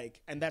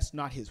 And that's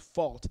not his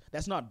fault.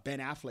 That's not Ben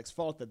Affleck's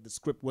fault that the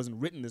script wasn't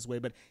written this way,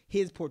 but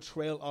his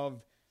portrayal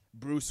of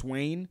Bruce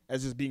Wayne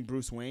as just being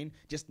Bruce Wayne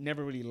just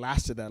never really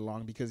lasted that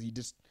long, because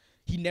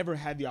he never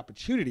had the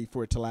opportunity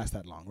for it to last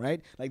that long,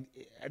 right? Like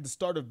at the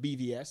start of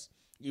BVS,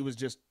 it was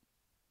just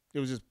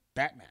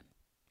Batman.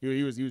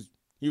 He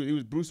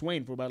was Bruce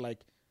Wayne for about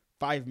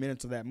 5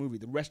 minutes of that movie.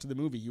 The rest of the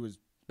movie, he was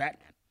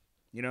Batman.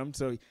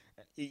 So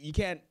you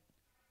can't.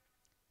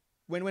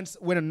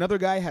 When another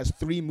guy has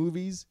 3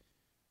 movies,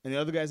 and the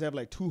other guys have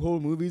 2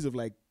 whole movies of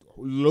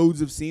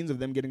loads of scenes of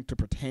them getting to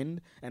pretend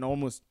and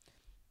almost,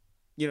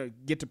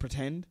 get to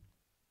pretend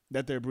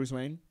that they're Bruce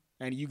Wayne,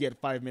 and you get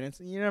 5 minutes,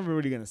 and you're never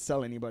really gonna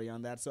sell anybody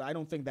on that. So I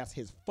don't think that's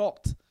his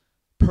fault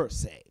per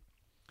se.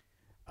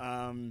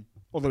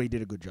 Although he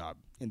did a good job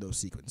in those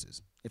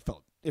sequences, it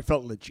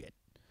felt legit.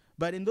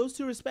 But in those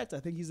two respects, I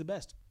think he's the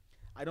best.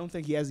 I don't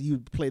think he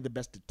would play the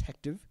best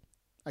detective.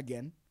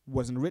 Again,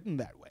 wasn't written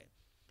that way.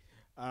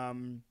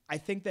 I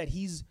think that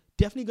he's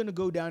definitely going to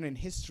go down in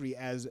history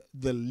as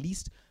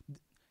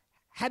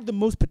had the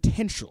most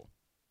potential.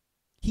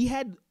 He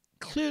had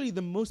clearly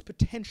the most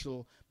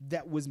potential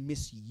that was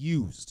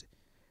misused.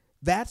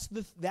 That's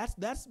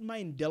my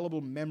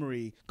indelible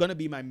memory, going to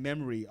be my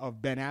memory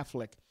of Ben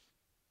Affleck,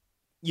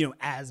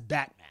 as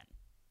Batman.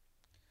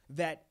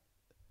 That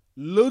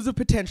loads of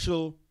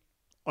potential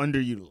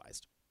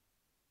underutilized.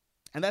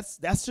 And that's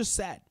just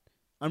sad.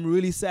 I'm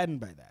really saddened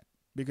by that,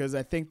 because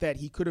I think that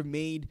he could have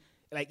made,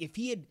 if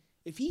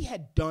he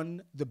had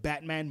done the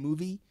Batman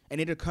movie and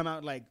it had come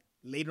out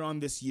later on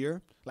this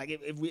year,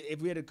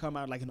 if we had come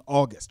out in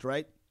August,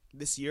 right?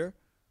 This year,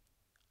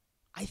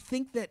 I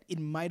think that it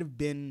might have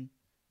been,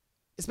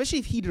 especially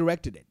if he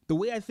directed it. The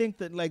way I think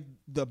that like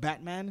the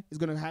Batman is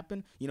gonna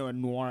happen, you know, a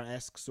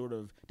noir-esque sort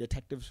of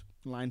detective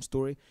line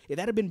story. If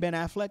that had been Ben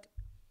Affleck,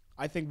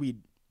 I think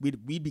we'd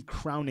be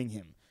crowning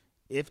him.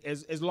 If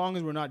as long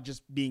as we're not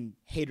just being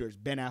haters,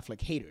 Ben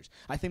Affleck haters,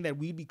 I think that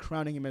we'd be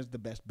crowning him as the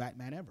best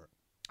Batman ever.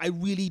 I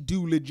really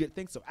do legit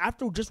think so.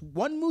 After just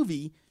one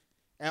movie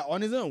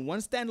on his own, one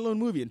standalone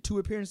movie and 2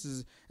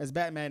 appearances as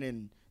Batman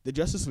in the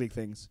Justice League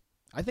things,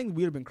 I think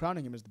we'd have been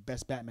crowning him as the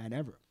best Batman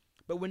ever.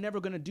 But we're never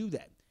going to do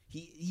that.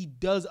 He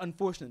does,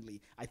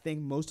 unfortunately. I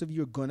think most of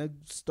you are going to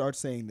start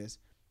saying this.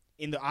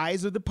 In the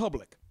eyes of the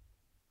public,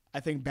 I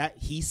think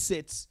he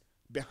sits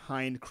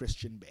behind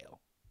Christian Bale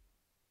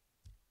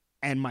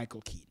and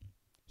Michael Keaton.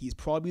 He's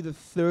probably the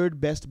 3rd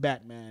best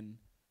Batman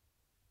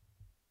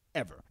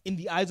ever in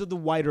the eyes of the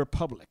wider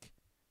public.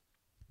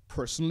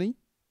 Personally,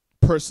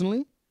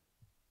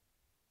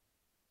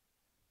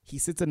 he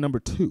sits at number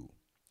 2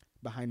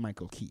 behind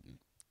Michael Keaton.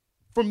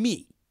 For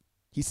me,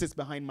 he sits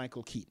behind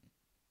Michael Keaton.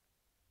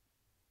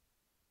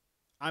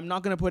 I'm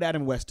not going to put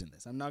Adam West in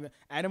this.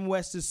 Adam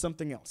West is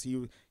something else.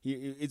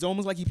 It's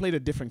almost like he played a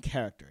different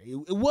character.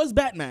 It was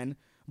Batman,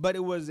 but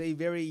it was a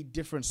very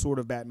different sort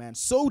of Batman.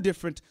 So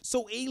different,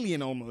 so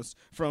alien almost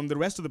from the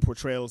rest of the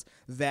portrayals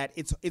that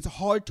it's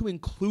hard to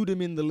include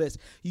him in the list.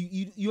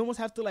 You almost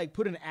have to like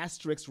put an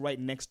asterisk right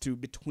next to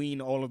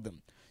between all of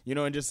them, you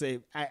know, and just say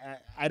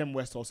Adam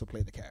West also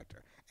played the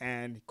character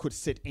and could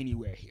sit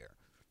anywhere here,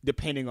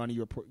 depending on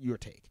your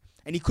take.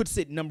 And he could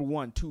sit number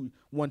 1, 2,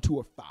 or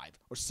 5,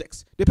 or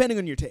 6, depending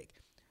on your take.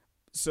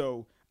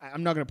 So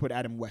I'm not going to put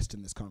Adam West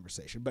in this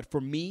conversation. But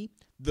for me,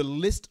 the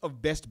list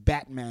of best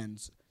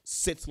Batmans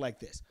sits like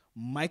this.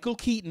 Michael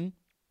Keaton,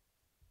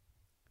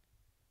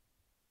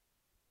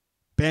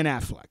 Ben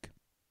Affleck,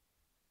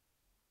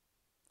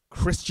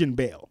 Christian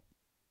Bale,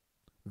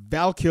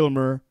 Val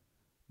Kilmer,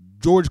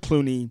 George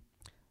Clooney,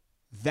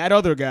 that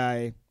other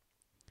guy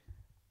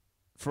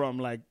from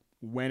like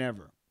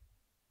whenever.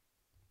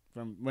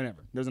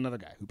 There's another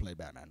guy who played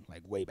Batman,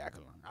 like way back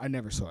along. I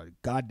never saw a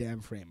goddamn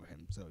frame of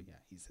him. So yeah,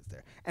 he sits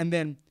there. And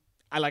then,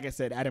 like I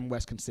said, Adam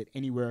West can sit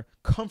anywhere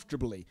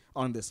comfortably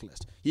on this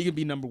list. He can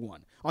be number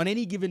 1. On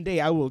any given day,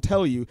 I will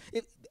tell you,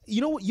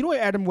 you know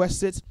where Adam West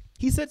sits?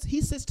 He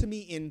sits to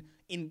me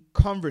in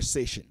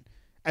conversation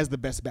as the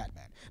best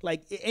Batman.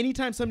 Like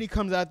anytime somebody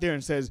comes out there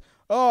and says,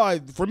 "Oh,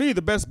 for me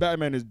the best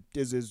Batman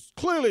is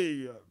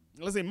clearly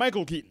let's say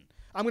Michael Keaton,"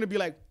 I'm gonna be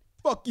like,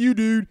 "Fuck you,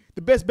 dude.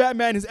 The best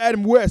Batman is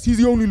Adam West. He's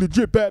the only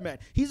legit Batman."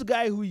 He's a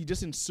guy who you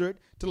just insert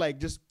to like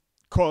just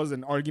cause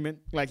an argument.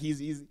 Like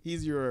he's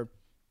your,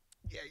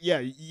 yeah,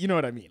 you know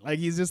what I mean. Like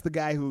he's just the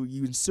guy who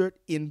you insert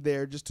in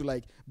there just to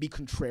like be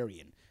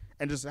contrarian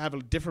and just have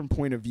a different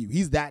point of view.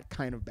 He's that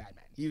kind of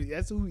Batman.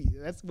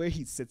 That's where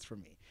he sits for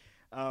me.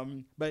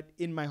 But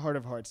in my heart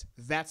of hearts,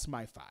 that's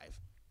my 5.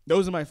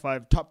 Those are my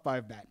top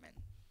 5 Batmen.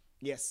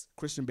 Yes,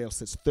 Christian Bale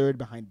sits 3rd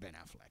behind Ben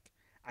Affleck.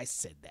 I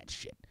said that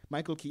shit.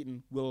 Michael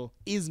Keaton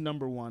is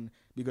number 1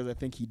 because I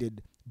think he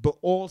did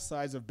all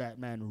sides of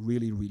Batman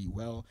really, really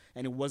well.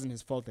 And it wasn't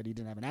his fault that he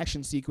didn't have an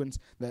action sequence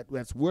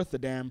that's worth the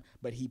damn,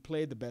 but he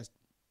played the best.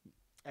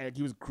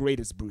 He was great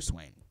as Bruce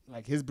Wayne.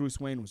 Like his Bruce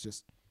Wayne was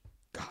just,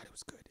 God, it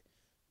was good.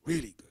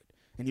 Really good.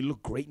 And he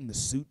looked great in the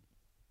suit.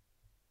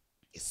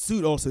 His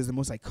suit also is the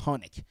most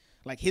iconic.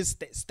 Like his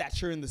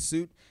stature in the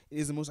suit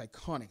is the most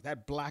iconic.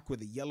 That black with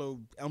the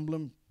yellow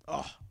emblem,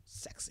 oh,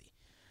 sexy.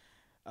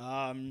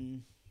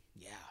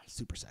 Yeah,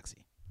 super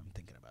sexy. I'm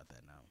thinking about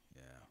that now.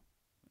 Yeah.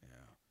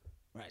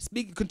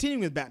 Right.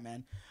 Continuing with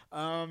Batman,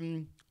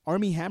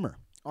 Armie Hammer.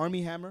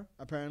 Armie Hammer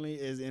apparently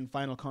is in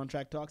final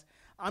contract talks.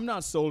 I'm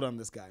not sold on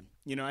this guy.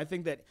 You know, I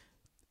think that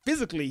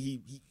physically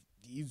he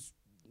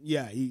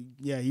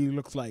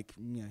looks like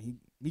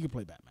he can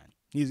play Batman.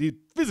 He's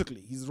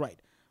physically he's right,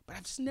 but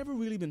I've just never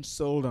really been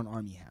sold on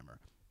Armie Hammer.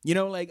 You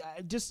know, like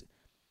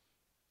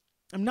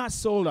I'm not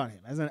sold on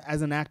him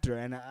as an actor,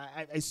 and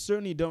I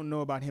certainly don't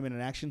know about him in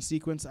an action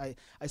sequence. I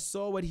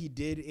saw what he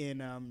did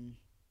in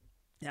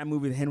that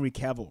movie with Henry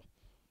Cavill.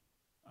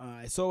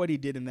 I saw what he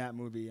did in that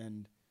movie,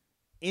 and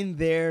in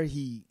there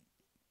he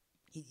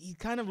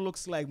kind of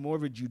looks like more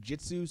of a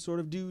jiu-jitsu sort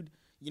of dude.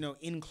 You know,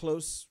 in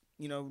close,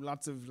 you know,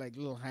 lots of like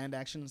little hand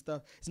action and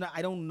stuff. It's not.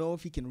 I don't know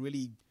if he can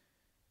really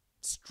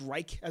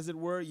strike, as it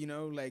were. You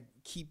know, like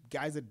keep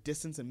guys at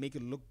distance and make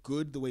it look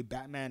good the way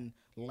Batman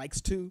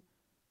likes to.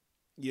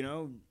 You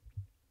know,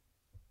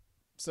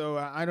 so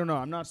I don't know.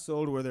 I'm not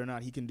sold whether or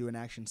not he can do an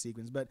action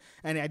sequence,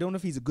 and I don't know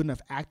if he's a good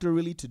enough actor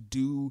really to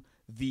do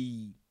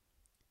the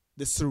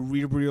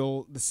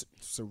cerebral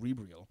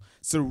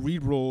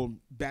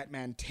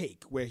Batman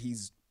take where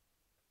he's,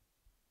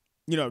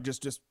 you know,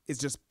 just it's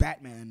just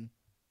Batman,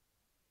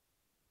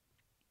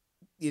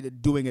 you know,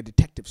 doing a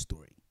detective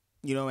story,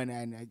 you know,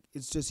 and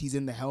it's just he's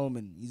in the helm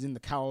and he's in the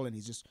cowl and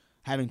he's just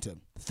having to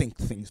think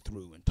things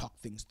through and talk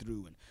things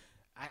through and.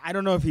 I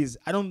don't know if he's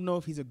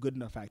a good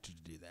enough actor to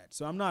do that.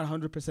 So I'm not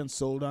 100%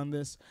 sold on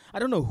this. I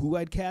don't know who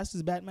I'd cast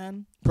as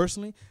Batman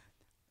personally.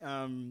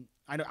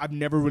 I've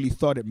never really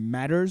thought it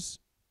matters,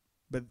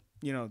 but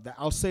you know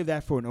I'll save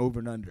that for an over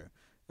and under.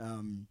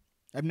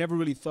 I've never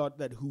really thought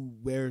that who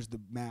wears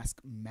the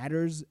mask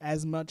matters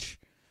as much.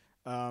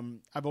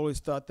 I've always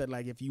thought that,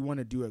 like, if you want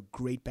to do a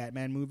great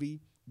Batman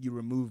movie, you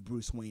remove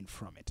Bruce Wayne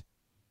from it.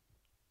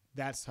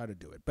 That's how to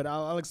do it. But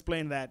I'll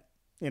explain that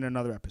in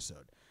another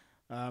episode.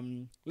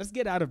 Let's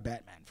get out of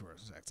Batman for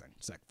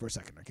a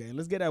second, okay?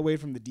 Let's get away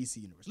from the DC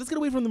universe. Let's get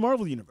away from the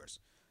Marvel universe.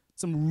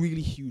 Some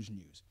really huge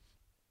news.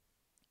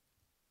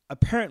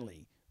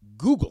 Apparently,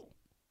 Google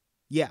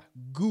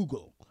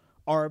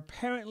are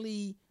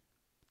apparently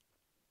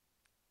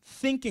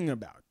thinking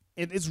about,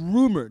 it's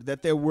rumored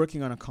that they're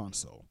working on a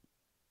console,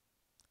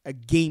 a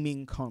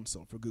gaming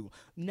console for Google.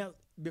 Now,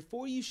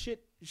 before you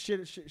shit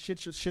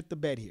the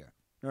bed here,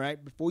 all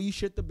right? Before you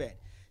shit the bed,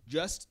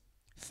 just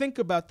think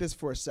about this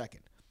for a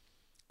second.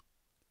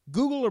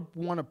 Google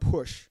want to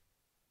push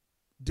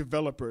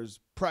developers,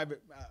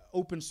 private,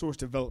 open source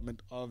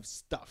development of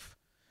stuff.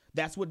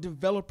 That's what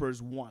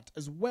developers want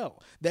as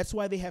well. That's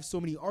why they have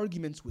so many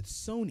arguments with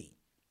Sony.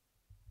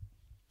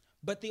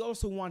 But they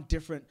also want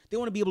they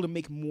want to be able to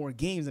make more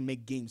games and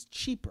make games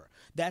cheaper.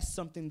 That's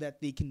something that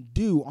they can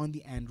do on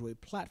the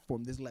Android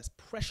platform. There's less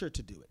pressure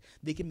to do it.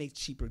 They can make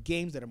cheaper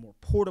games that are more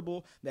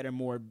portable, that are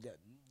more,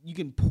 you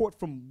can port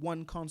from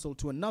one console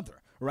to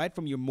another, right?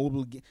 From your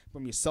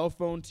from your cell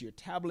phone to your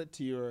tablet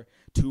to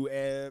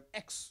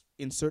X,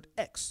 insert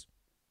X,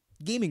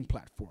 gaming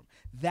platform.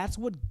 That's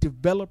what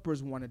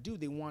developers want to do.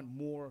 They want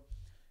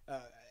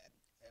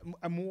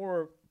a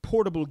more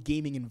portable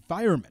gaming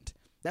environment.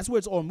 That's where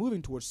it's all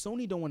moving towards.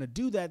 Sony don't want to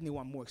do that, and they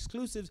want more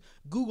exclusives.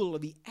 Google are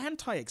the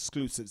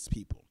anti-exclusives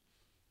people.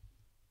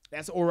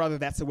 That's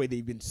the way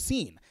they've been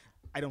seen.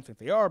 I don't think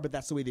they are, but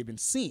that's the way they've been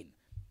seen.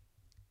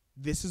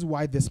 This is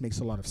why this makes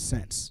a lot of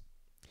sense.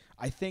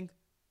 I think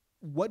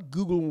where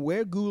Google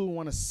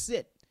want to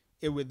sit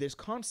with this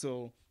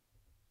console,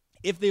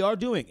 if they are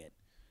doing it,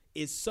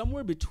 is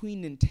somewhere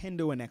between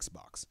Nintendo and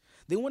Xbox.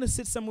 They want to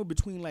sit somewhere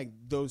between like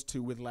those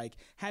two, with like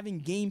having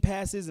game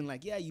passes and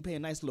like, yeah, you pay a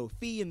nice low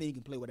fee and then you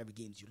can play whatever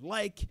games you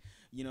like.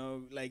 You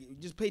know, like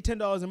just pay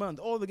 $10 a month.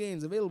 All the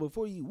games available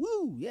for you.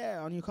 Woo, yeah,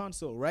 on your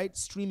console, right?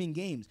 Streaming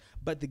games.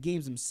 But the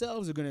games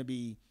themselves are going to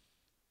be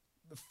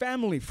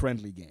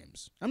family-friendly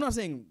games. I'm not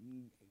saying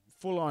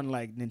full-on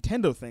like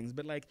Nintendo things,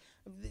 but like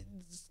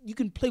you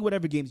can play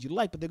whatever games you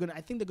like. But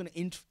I think they're going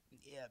to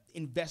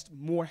invest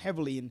more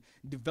heavily in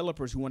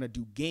developers who want to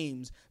do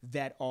games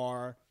that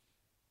are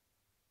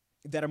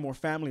more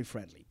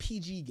family-friendly,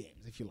 PG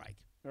games, if you like.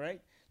 All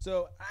right.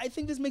 So I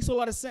think this makes a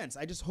lot of sense.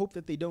 I just hope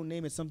that they don't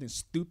name it something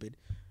stupid.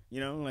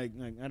 You know, like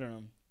I don't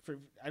know.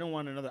 I don't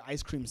want another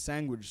ice cream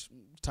sandwich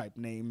type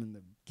name in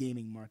the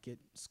gaming market.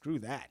 Screw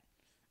that.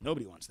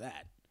 Nobody wants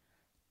that.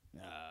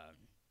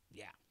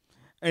 Yeah.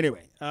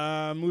 Anyway,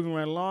 moving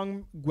right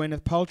along,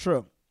 Gwyneth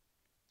Paltrow.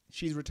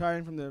 She's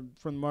retiring from the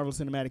Marvel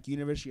Cinematic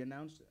Universe. She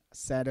announced.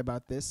 Sad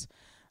about this.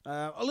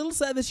 A little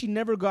sad that she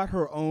never got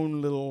her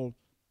own little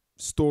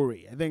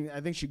story. I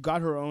think she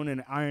got her own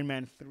in Iron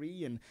Man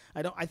 3, and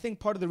I think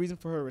part of the reason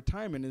for her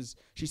retirement is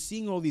she's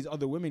seeing all these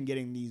other women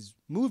getting these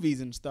movies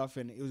and stuff,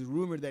 and it was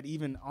rumored that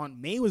even Aunt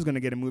May was going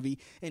to get a movie,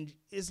 and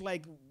it's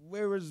like,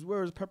 where was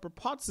Pepper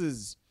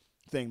Potts'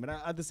 thing? But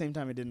at the same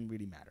time, it didn't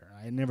really matter.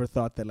 I never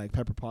thought that like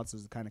Pepper Potts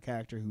was the kind of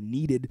character who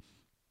needed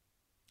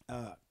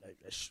a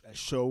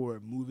show or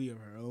a movie of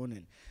her own,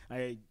 and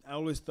I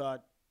always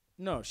thought,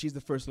 no, she's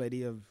the first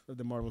lady of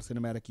the Marvel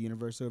Cinematic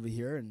Universe over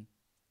here, and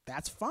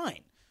that's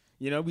fine.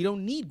 You know, we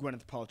don't need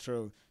Gwyneth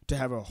Paltrow to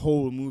have a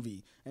whole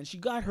movie, and she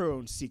got her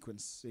own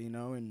sequence, you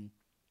know, in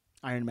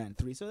Iron Man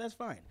 3, so that's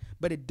fine.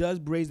 But it does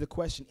raise the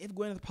question, if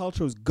Gwyneth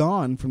Paltrow's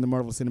gone from the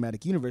Marvel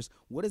Cinematic Universe,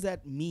 what does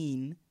that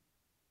mean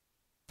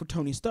for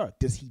Tony Stark?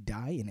 Does he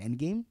die in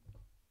Endgame?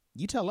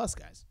 You tell us,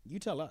 guys. You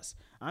tell us.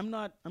 I'm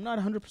not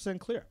 100%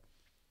 clear.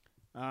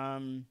 All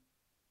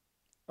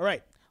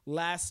right,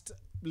 last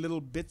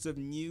little bits of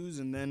news,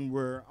 and then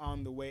we're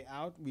on the way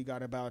out. We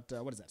got about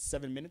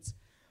 7 minutes.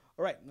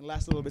 All right, the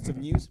last little bits of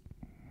news.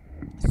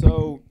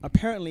 So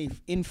apparently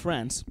in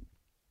France,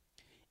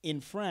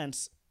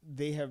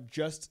 they have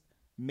just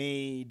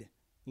made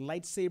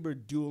lightsaber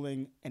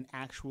dueling an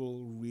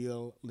actual,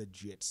 real,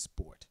 legit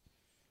sport.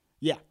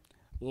 Yeah,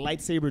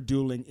 lightsaber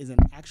dueling is an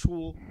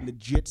actual,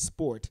 legit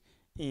sport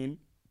in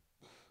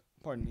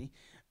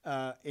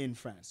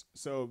France.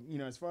 So, you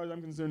know, as far as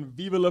I'm concerned,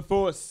 vive la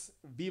force,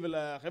 vive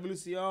la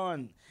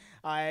révolution.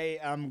 I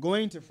am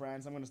going to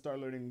France. I'm going to start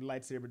learning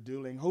lightsaber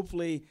dueling.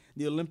 Hopefully,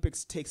 the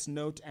Olympics takes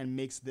note and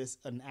makes this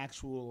an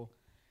actual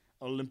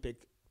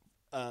Olympic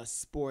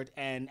sport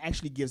and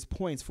actually gives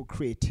points for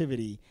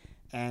creativity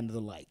and the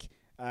like,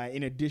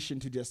 in addition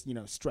to just, you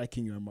know,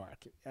 striking your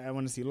mark. I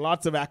want to see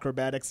lots of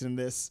acrobatics in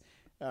this.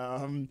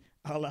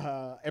 A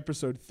la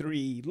episode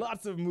 3,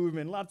 lots of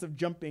movement, lots of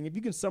jumping. If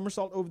you can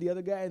somersault over the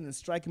other guy and then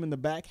strike him in the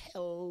back,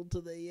 hell to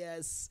the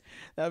yes.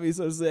 That'd be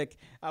so sick.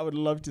 I would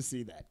love to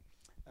see that.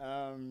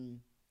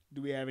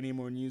 Do we have any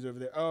more news over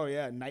there? Oh,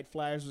 yeah, Night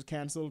Flyers was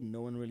canceled.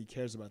 No one really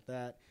cares about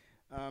that.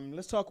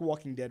 Let's talk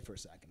Walking Dead for a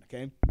second,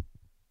 okay?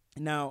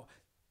 Now,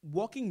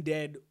 Walking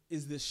Dead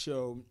is this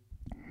show.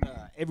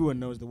 Everyone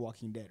knows The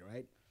Walking Dead,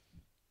 right?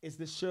 It's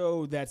the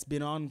show that's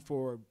been on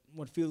for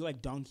what feels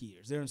like donkey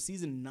years. They're in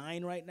season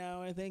 9 right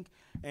now, I think,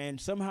 and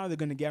somehow they're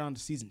going to get on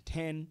to season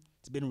 10.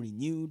 It's been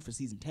renewed for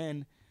season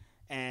 10,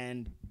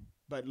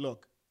 but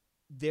look,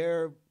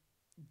 they're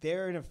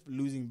in a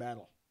losing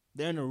battle.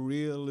 They're in a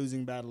real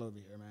losing battle over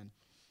here, man.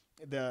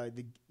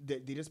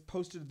 They just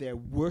posted their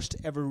worst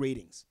ever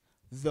ratings.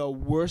 The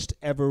worst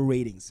ever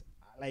ratings,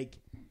 like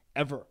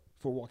ever,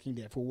 for Walking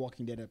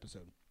Dead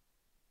episode.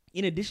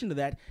 In addition to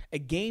that, a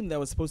game that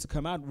was supposed to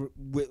come out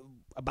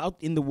about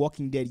in the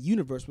Walking Dead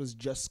universe was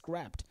just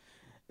scrapped.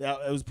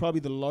 It was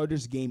probably the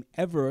largest game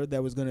ever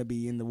that was going to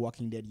be in the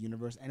Walking Dead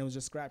universe, and it was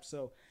just scrapped.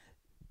 So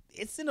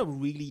it's in a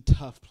really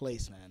tough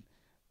place, man.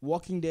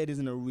 Walking Dead is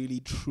in a really,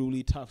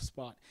 truly tough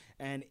spot.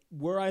 And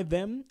were I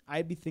them,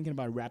 I'd be thinking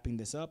about wrapping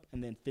this up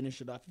and then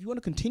finish it off. If you want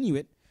to continue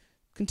it,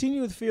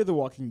 continue with Fear the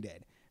Walking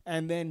Dead.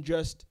 And then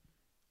just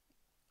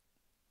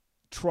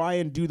try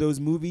and do those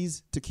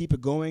movies to keep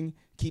it going,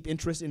 keep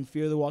interest in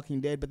Fear the Walking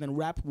Dead, but then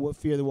wrap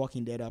Fear the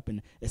Walking Dead up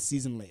in a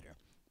season later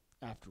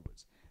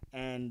afterwards.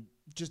 And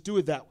just do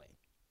it that way.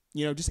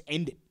 Just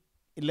end it.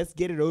 And let's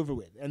get it over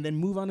with, and then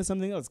move on to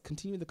something else.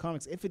 Continue the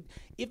comics.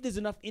 If there's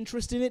enough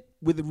interest in it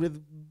with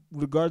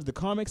regard to the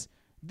comics,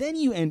 then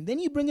you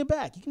bring it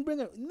back. You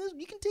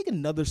can take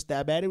another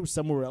stab at it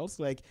somewhere else.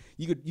 Like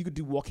you could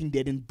do Walking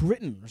Dead in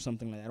Britain or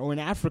something like that, or in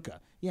Africa.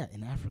 Yeah,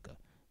 in Africa,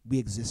 we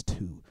exist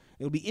too.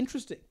 It'll be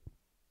interesting.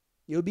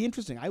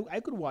 I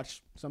could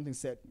watch something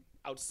set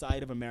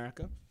outside of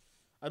America.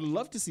 I'd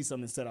love to see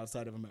something set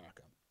outside of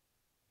America.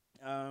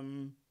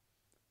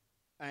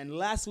 And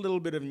last little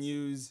bit of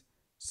news.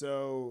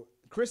 So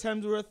Chris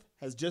Hemsworth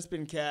has just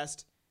been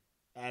cast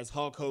as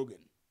Hulk Hogan.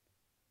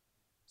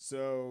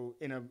 So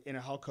in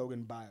a Hulk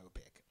Hogan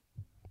biopic.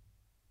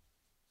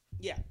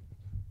 Yeah,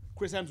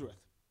 Chris Hemsworth.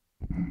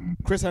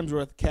 Chris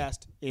Hemsworth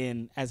cast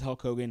as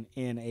Hulk Hogan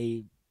in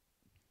a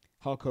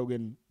Hulk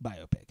Hogan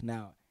biopic.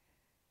 Now,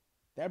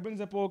 that brings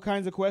up all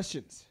kinds of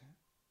questions.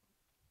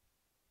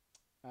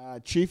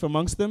 Chief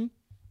amongst them,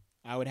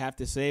 I would have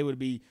to say, would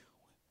be,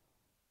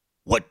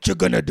 what you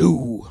gonna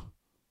do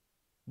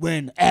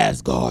when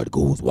Asgard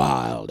goes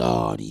wild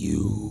on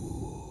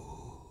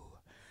you?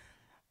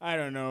 I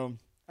don't know.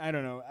 I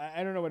don't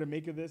know what to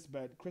make of this,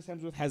 but Chris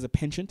Hemsworth has a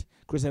penchant.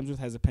 Chris Hemsworth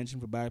has a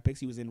penchant for biopics.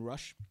 He was in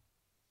Rush.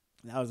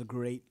 That was a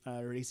great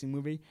racing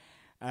movie.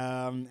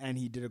 And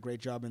he did a great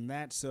job in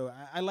that. So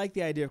I like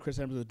the idea of Chris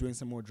Hemsworth doing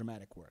some more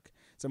dramatic work.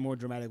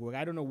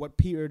 I don't know what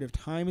period of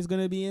time he's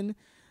going to be in.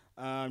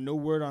 No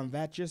word on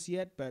that just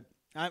yet, but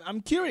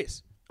I'm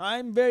curious.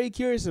 I'm very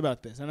curious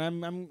about this,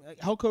 and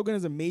Hulk Hogan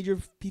is a major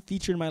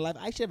feature in my life.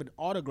 I actually have an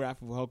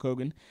autograph of Hulk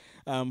Hogan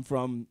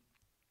from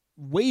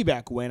way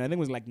back when. I think it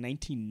was like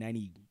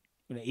 1990,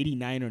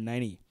 89 or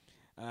 90.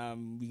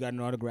 We got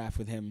an autograph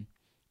of him,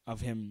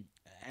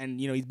 and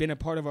he's been a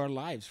part of our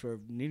lives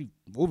for nearly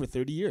over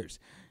 30 years.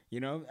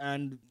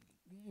 And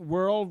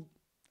we're all.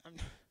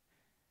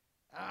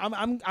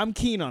 I'm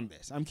keen on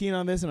this. And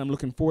I'm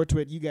looking forward to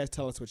it. You guys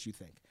tell us what you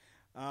think.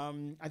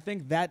 I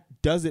think that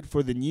does it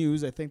for the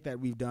news. I think that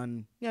we've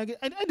done. Yeah,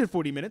 I did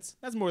 40 minutes.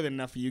 That's more than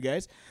enough for you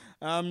guys.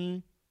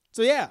 So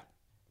yeah,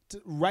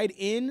 write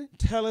in.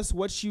 Tell us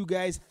what you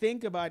guys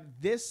think about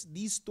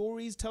these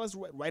stories. Tell us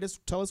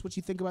what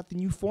you think about the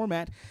new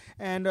format.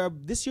 And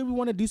this year we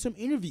want to do some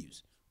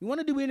interviews. We want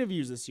to do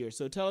interviews this year.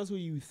 So tell us who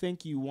you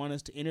think you want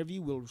us to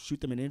interview. We'll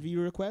shoot them an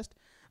interview request.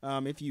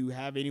 If you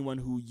have anyone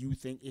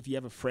if you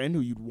have a friend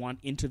who you'd want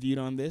interviewed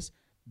on this,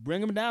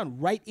 bring them down.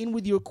 Write in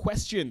with your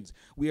questions.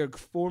 We are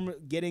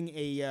getting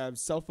a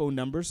cell phone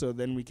number, so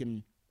then you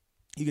can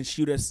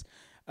shoot us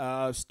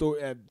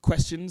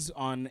questions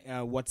on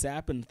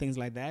WhatsApp and things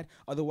like that.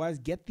 Otherwise,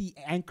 get the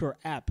Anchor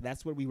app.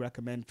 That's what we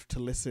recommend to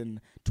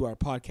listen to our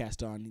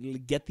podcast on.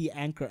 Get the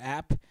Anchor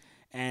app,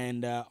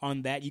 and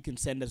on that you can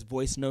send us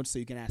voice notes so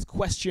you can ask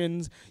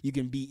questions. You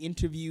can be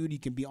interviewed. You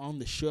can be on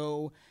the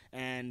show,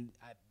 and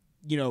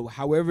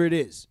however it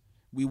is.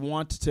 We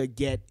want to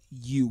get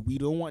you. We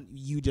don't want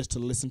you just to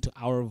listen to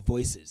our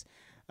voices.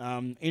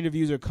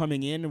 Interviews are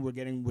coming in,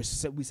 and we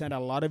sent out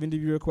a lot of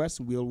interview requests.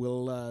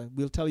 We'll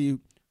tell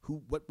you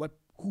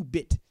who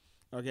bit.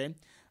 Okay.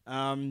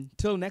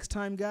 Till next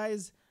time,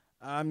 guys.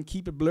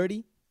 Keep it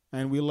blurty,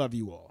 and we love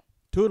you all.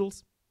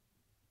 Toodles.